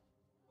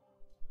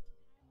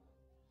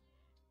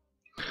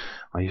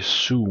 I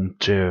assume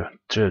their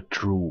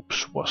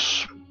troops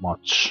was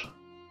much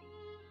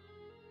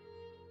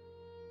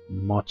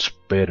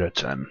better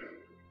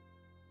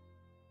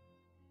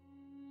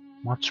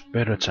Much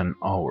better than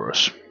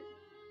ours.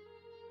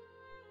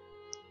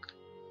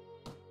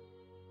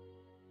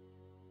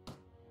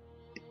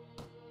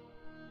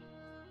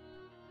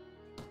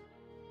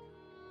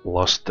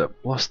 Plus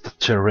the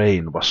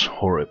terrain was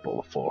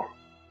horrible for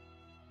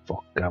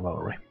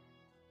cavalry.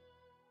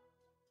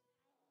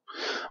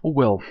 Oh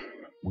well,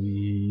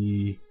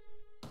 we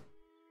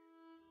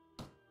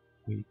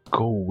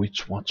go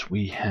with what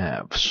we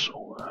have,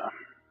 so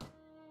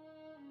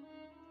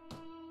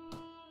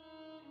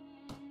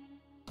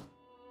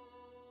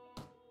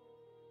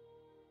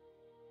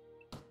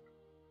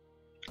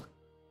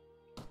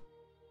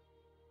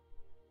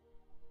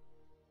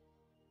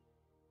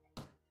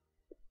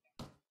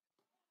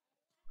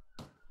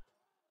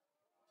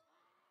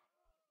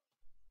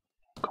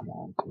come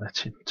on, let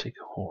him take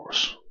a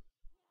horse.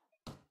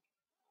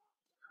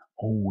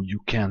 Oh, you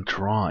can't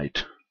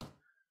ride.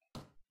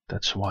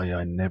 That's why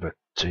I never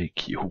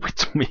take you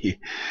with me.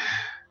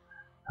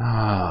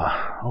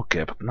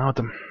 Okay, but now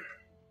the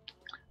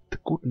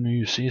good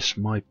news is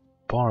my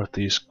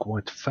party is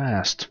quite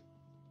fast.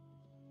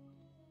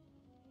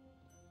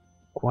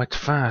 But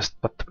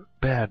the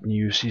bad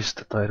news is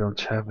that I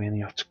don't have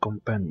any of the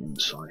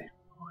companions I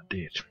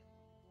did.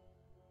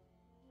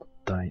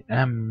 But I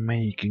am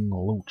making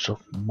loads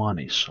of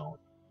money, so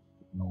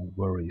no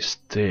worries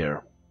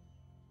there.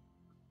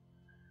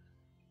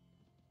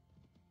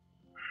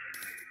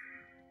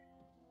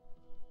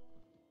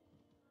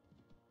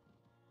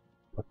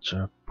 But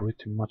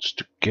pretty much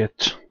to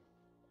get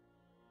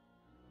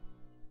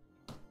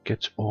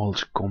all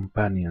the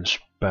companions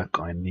back,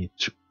 I need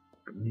to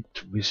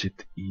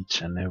visit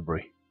each and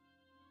every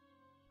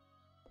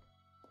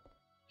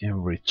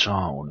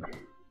town,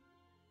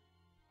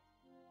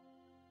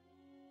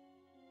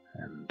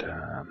 and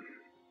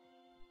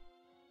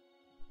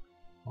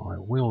I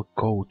will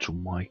go to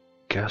my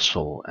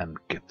castle and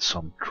get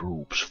some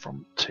troops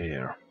from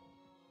there.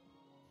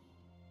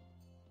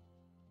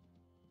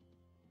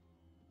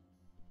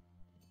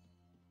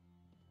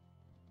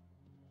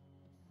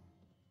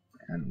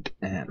 And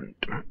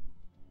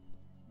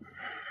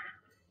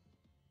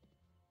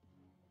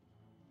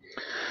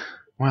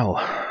well,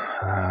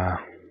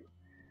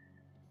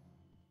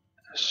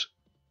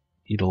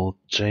 it'll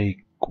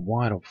take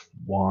quite a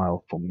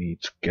while for me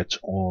to get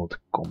all the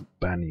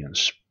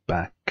companions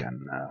back,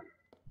 and I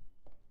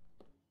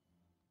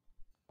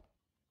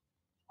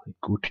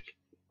could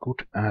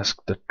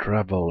ask the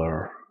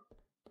traveler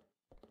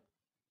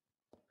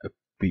a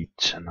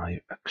bit, and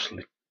I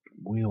actually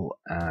will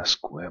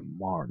ask where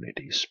Marnid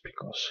is,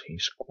 because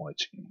he's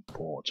quite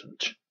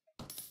important.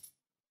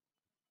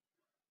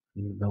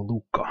 In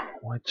Veluka.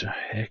 Why the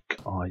heck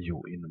are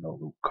you in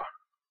Veluka?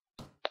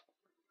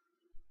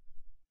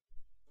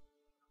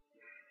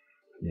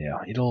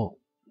 Yeah, it'll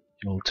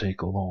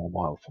take a long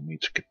while for me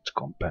to get the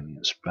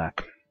companions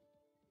back.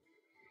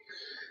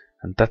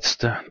 And that's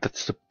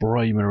the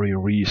primary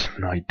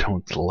reason I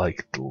don't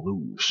like to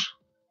lose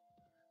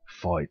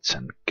fights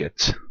and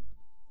get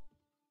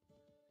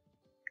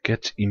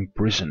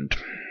imprisoned.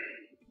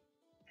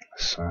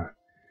 So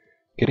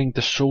getting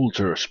the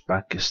soldiers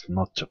back is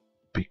not a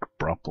big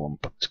problem,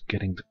 but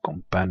getting the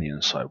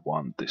companions I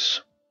want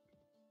is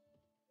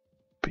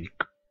big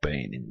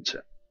pain in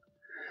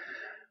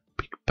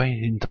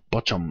the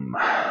bottom.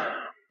 Of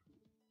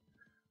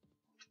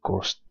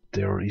course,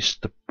 there is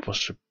the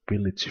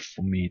possibility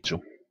for me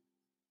to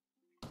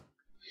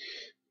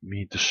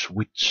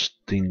switch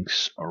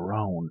things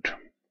around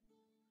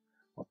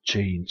or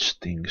change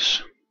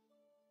things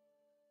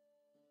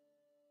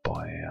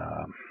by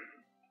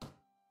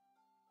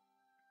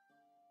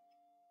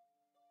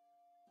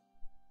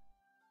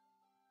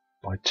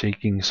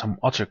taking some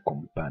other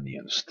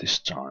companions this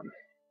time.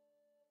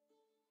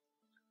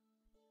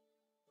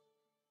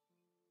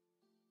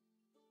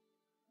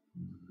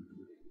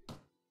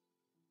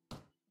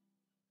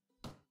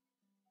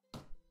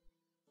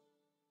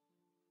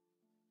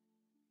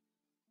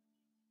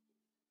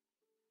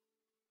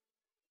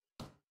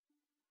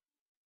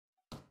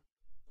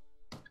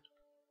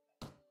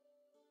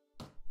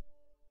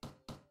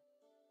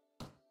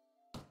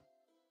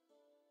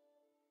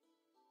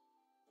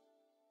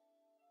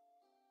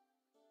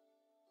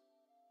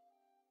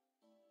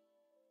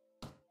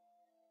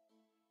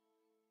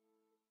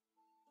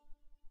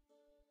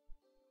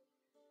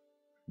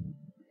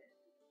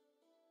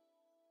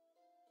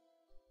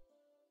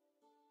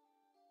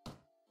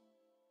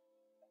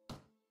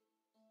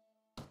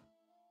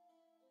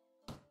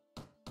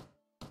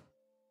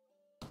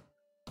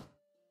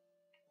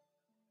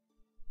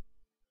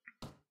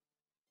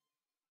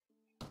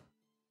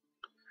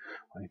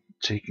 I'm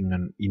taking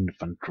an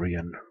infantry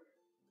and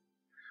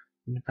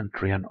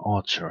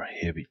archer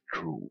heavy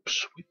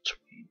troops with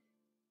me.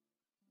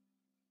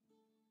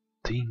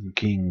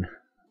 Thinking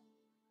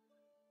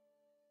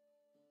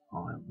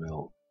I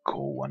will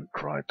go and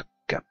try to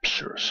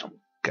capture some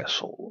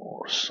castle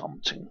or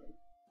something.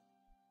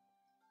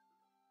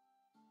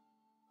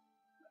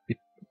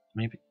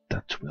 Maybe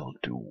that will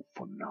do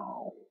for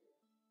now.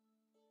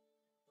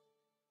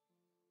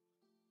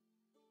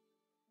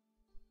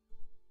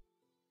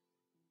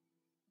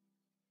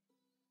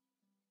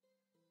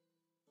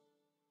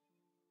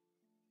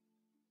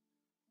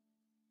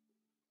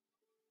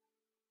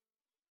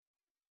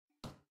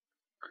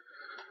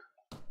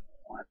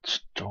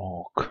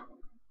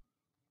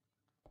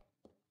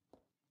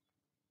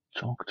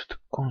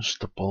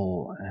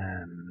 constable,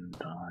 and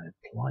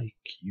I'd like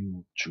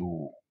you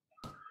to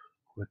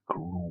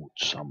recruit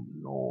some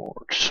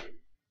Nords.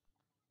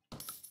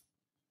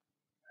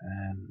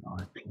 And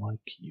I'd like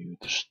you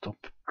to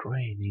stop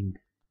training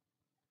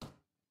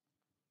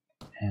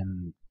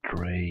and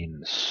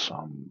train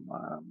some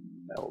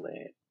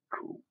melee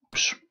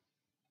troops.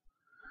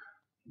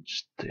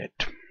 Instead,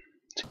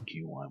 thank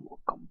you, I will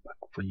come back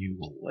for you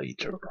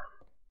later.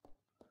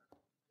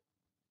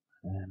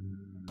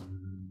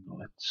 And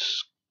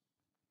let's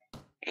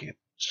get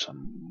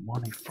some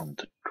money from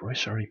the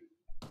treasury.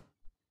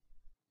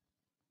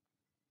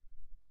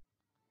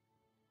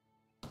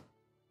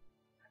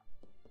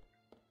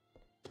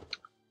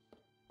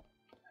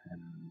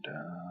 And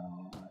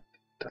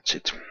that's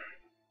it.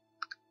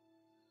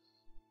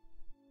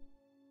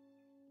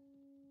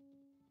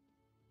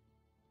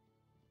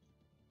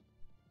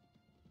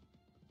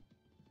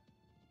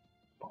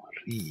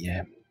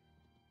 Yeah.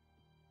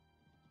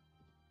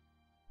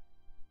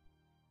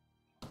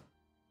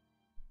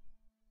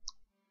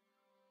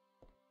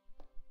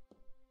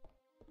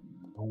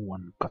 No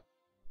one got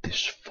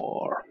this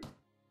far.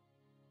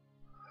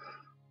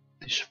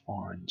 This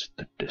far into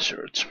the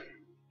desert.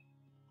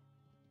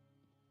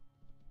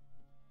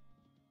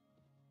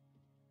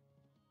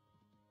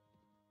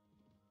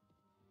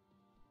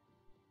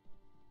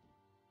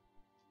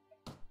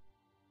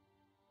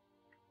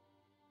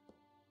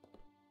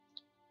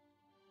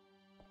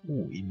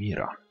 Ooh,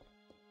 Ymira.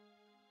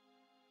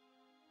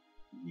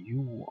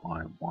 You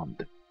I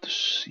wanted to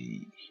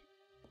see.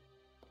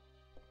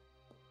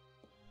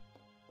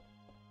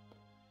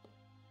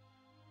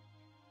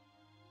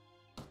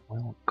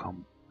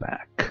 Welcome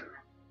back.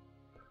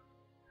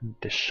 And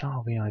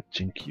Deshavi, I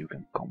think you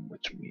can come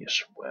with me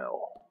as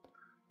well.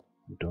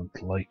 I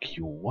don't like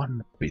you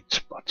one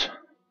bit, but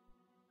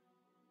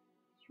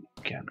you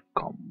can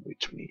come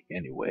with me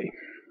anyway.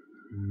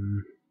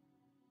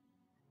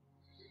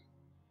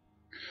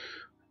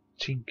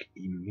 I think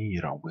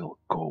Ymira will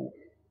go.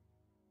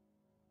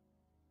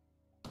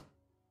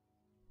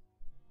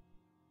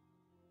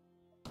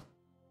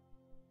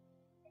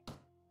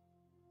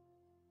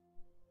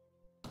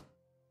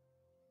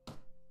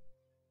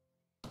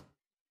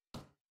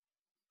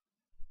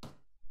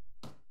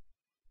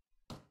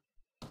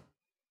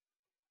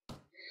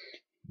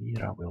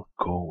 Ymira will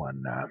go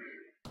and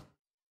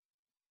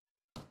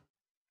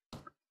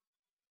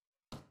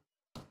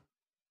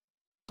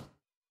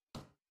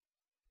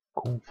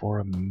go for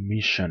a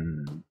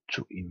mission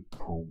to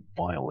improve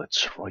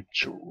Violet's right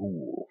to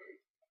rule.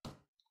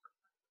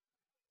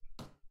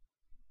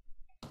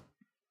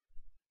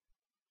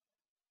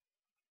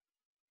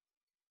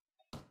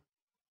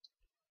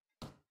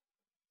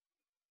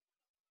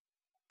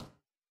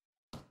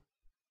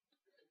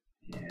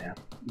 Yeah,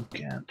 you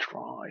can't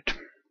ride.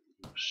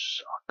 You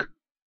suck.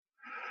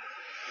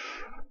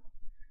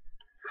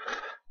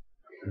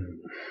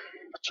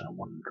 But I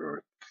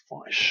wonder if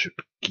I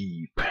should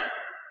keep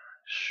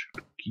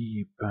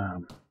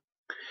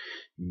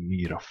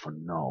Ymira for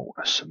now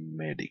as a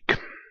medic.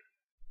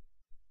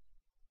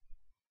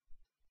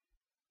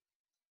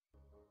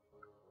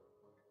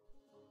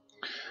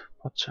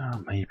 But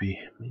maybe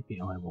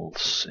I will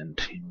send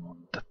him on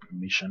that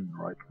mission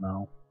right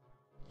now.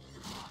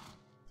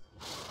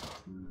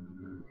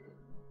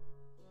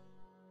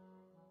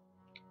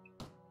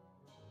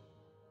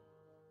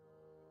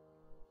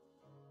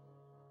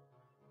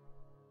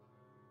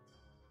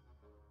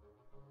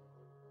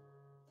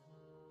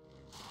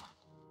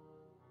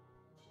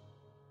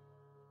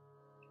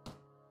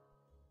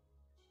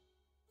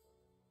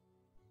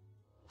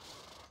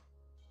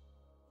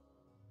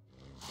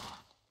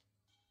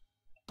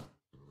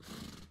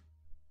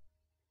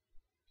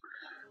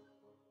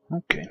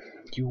 Okay,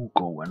 you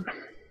go and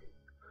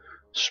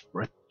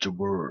spread the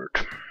word.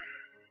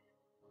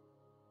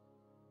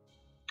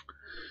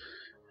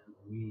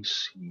 We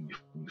see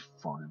if we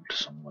find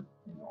someone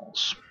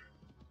else.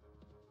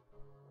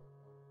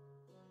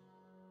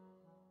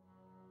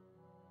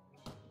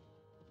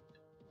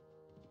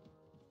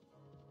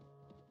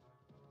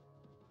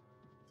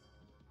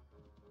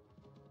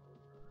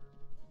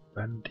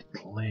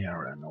 Bandit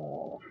lair and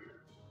all.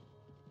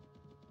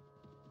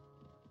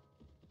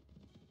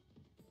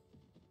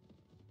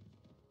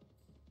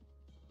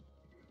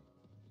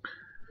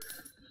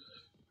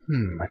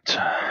 But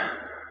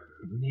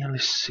nearly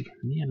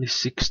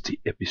 60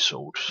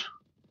 episodes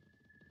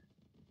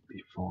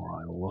before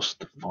I lost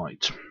the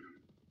fight.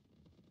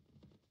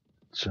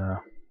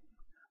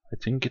 I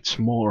think it's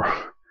more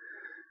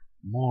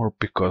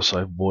because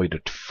I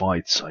avoided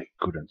fights I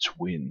couldn't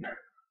win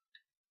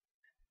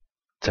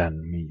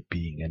than me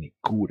being any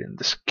good in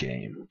this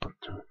game. But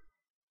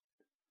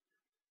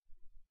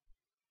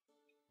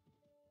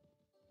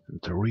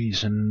the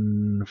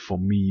reason for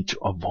me to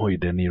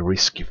avoid any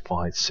risky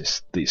fights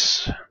is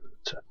this: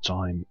 the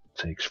time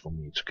it takes for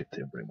me to get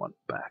everyone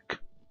back.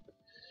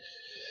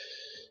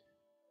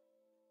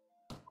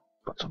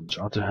 But on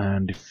the other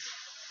hand,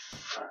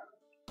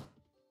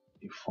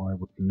 if I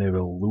would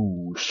never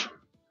lose,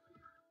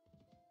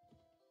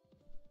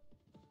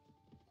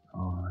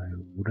 I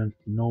wouldn't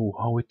know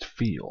how it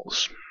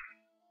feels.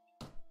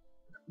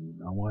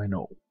 Now I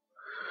know.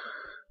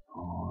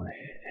 I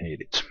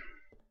hate it.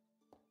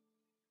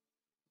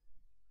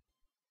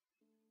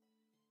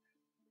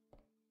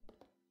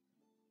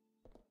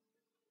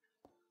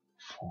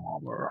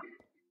 Farmer,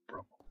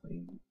 probably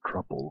in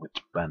trouble with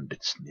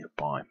bandits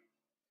nearby.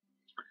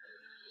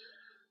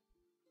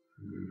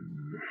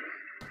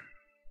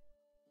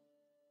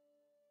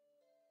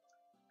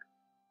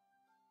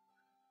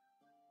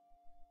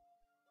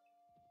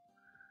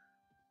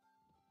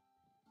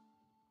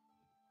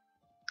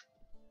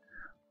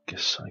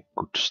 Guess I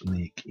could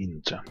sneak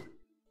into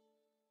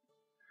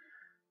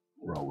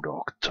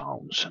Rhodok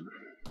towns and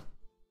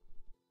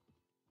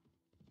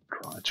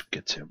try to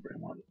get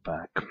everyone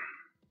back.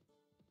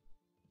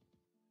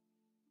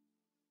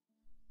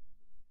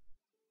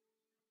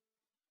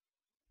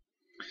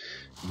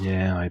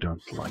 Yeah, I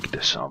don't like the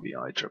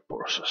Zemalf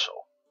processor.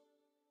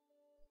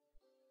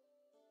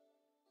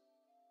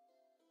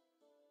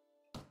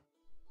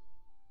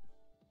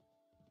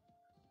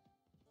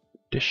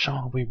 The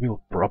Zemalf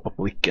will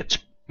probably get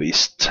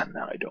pissed, and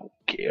I don't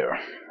care.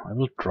 I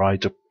will try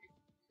to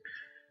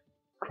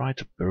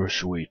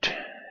persuade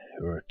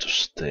her to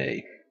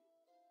stay.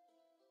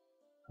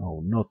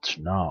 Oh, not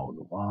now,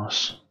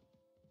 Nuvas.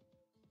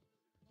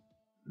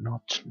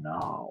 Not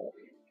now.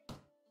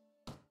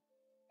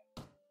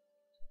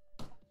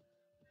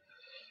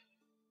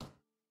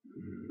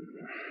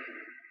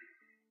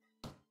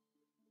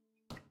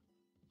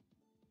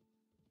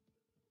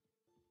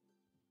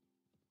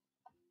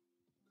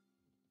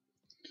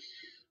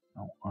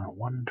 Now I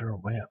wonder,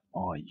 where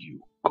are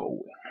you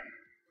going?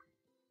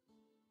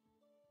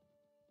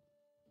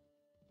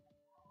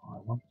 I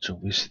want to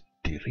visit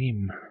the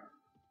Rim.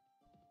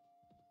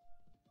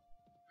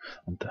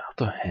 On the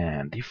other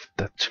hand, if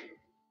that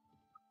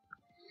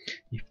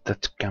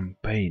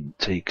campaign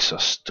takes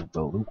us to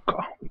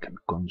Veluca, we can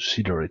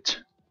consider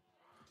it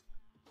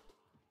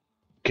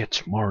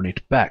Get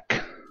Marnid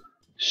back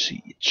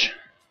siege,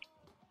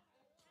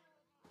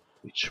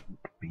 which would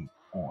be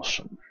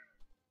awesome.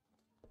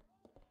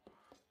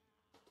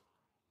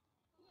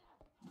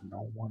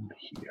 No one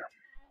here.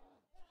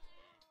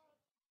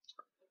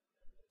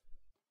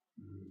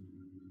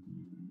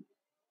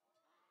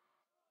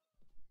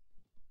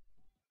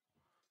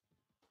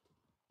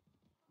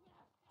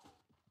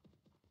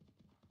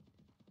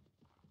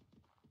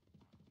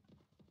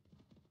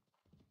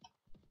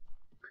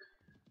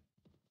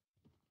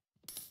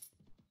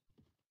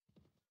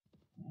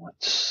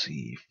 Let's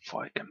see if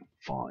I can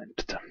find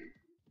the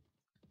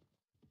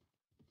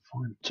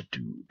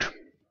dude.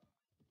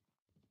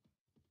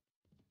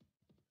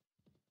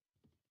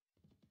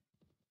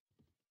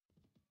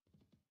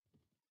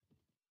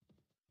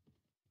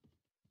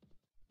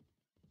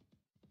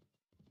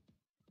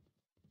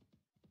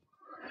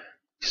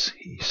 Is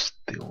he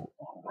still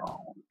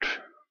around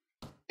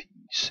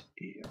these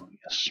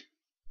areas?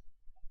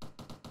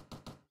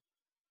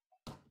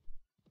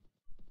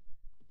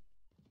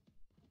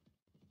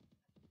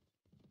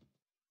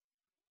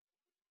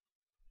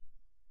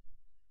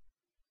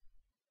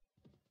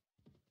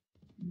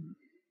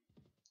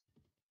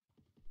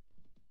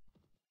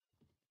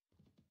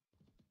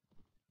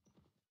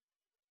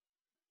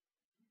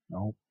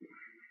 Nope.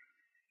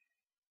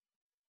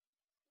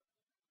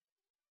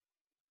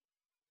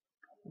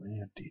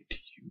 Where did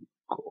you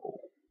go?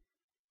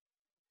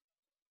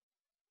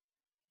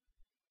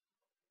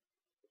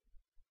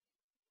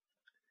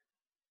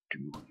 Do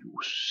you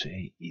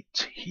say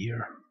it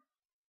here?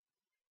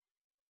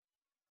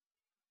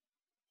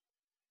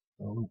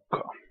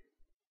 Luca.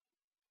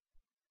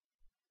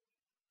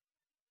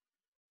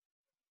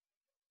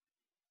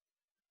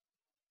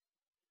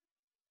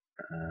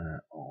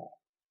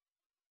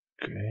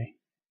 Okay.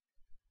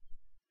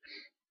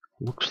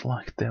 Looks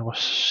like there was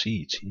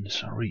siege in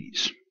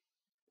Sarranids.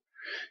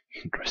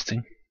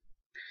 Interesting.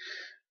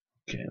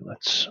 Okay,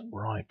 let's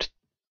ride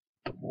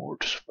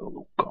towards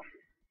Veluca.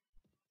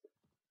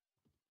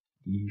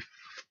 If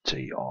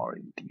they are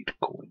indeed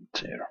going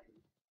there.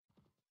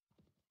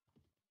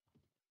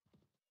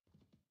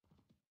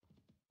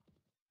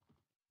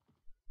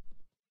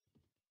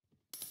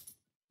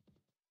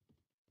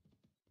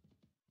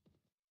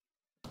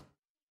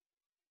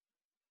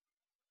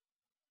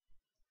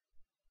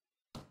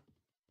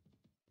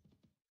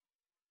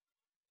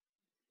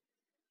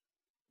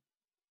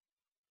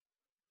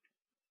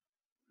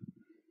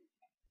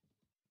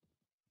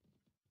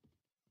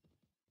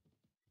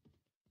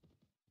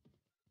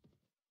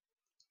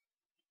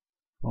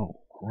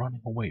 Oh,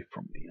 running away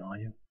from me, are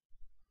you?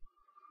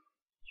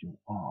 You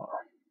are.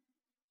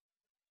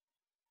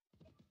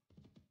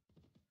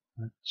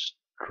 Let's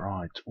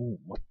try to. Oh,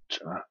 what?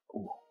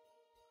 Oh.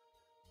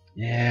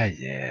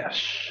 Yeah,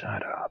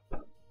 shut up.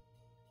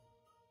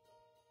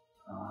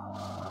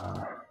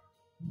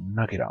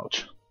 Knock it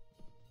out.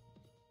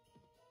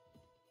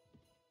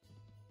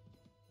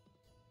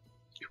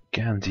 You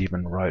can't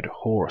even ride a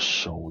horse,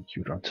 so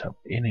you don't have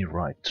any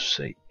right to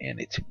say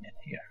anything in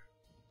here.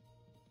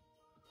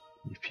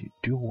 If you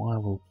do, I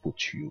will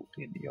put you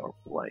in your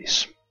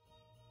place.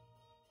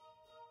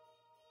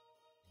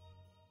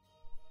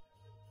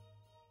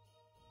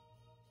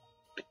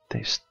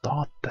 they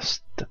start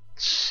that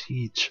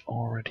siege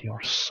already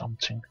or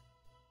something?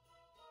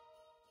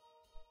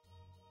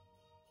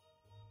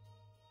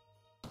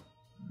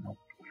 Nope.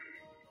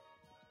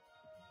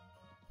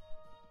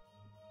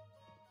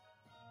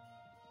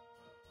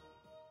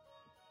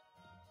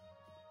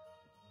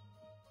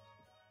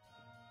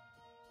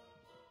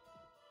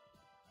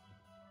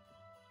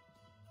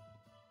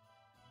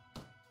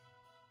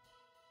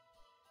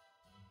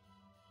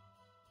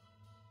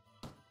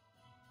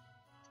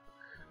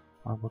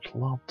 I would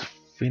love to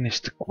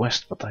finish the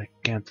quest, but I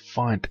can't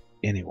find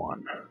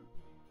anyone.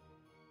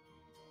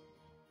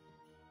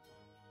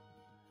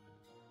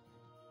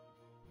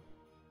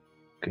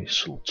 Okay,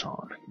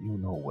 Sultan, you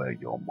know where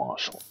your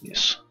marshal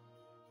is.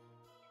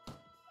 I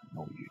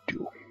know you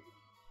do.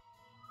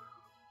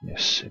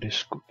 Yes, it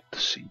is good to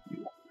see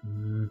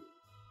you.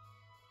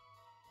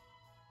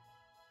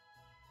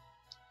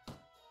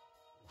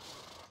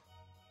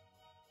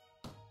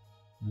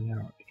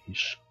 Where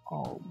is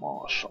our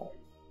marshal?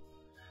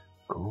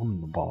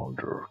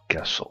 Grunwalder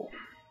Castle.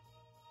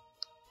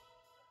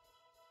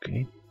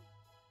 Okay.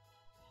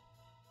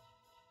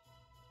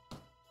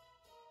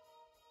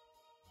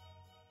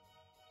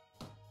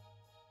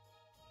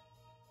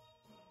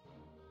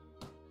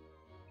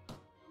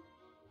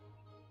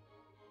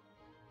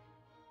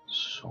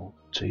 So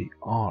they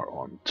are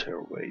on their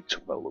way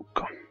to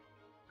Veluka.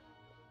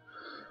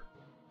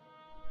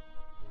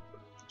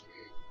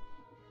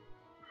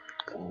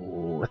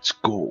 Let's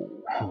go.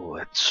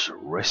 Let's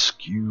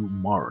rescue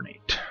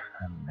Marnit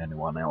and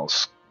anyone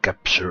else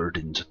captured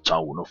in the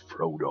town of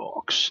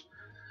Rhodoks.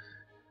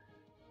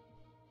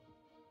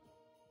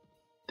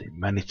 They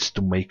managed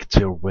to make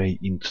their way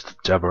into the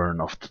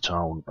tavern of the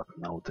town, but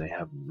now they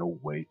have no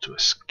way to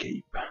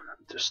escape.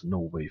 There's no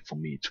way for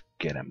me to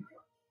get them.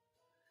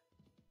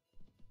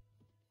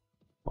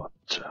 But,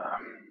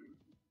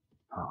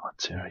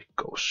 there it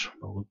goes.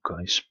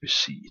 Veluka is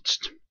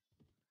besieged.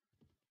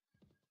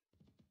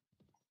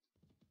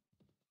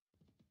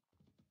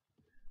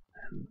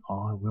 And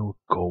I will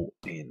go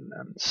in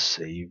and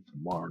save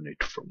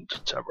Marnit from the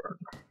tavern.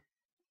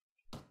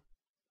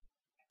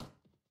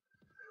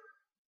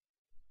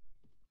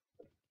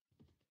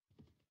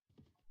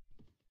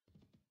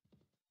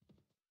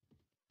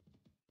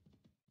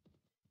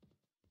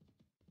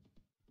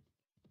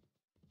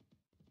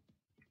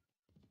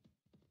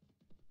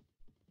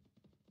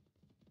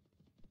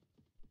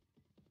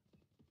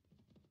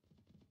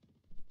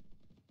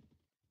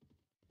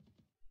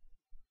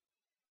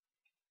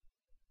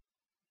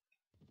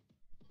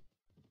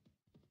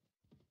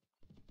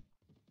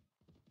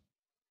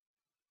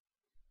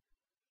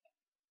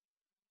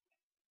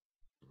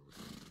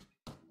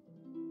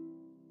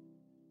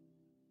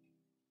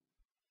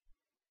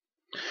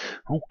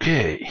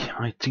 Okay,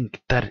 I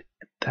think that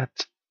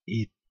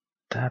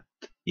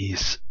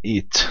is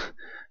it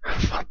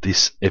for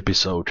this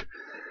episode.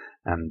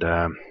 And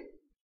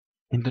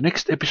in the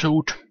next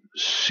episode,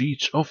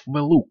 Siege of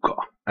Veluka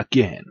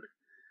again.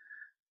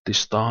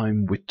 This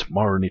time with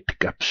Marnit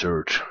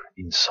captured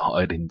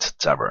inside in the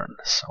tavern.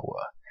 So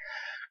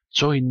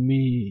join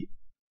me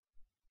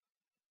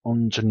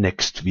on the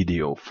next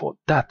video for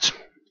that.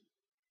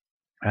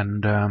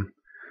 And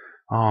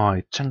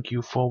I thank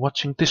you for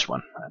watching this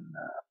one. And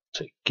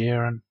take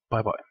care and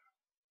bye bye.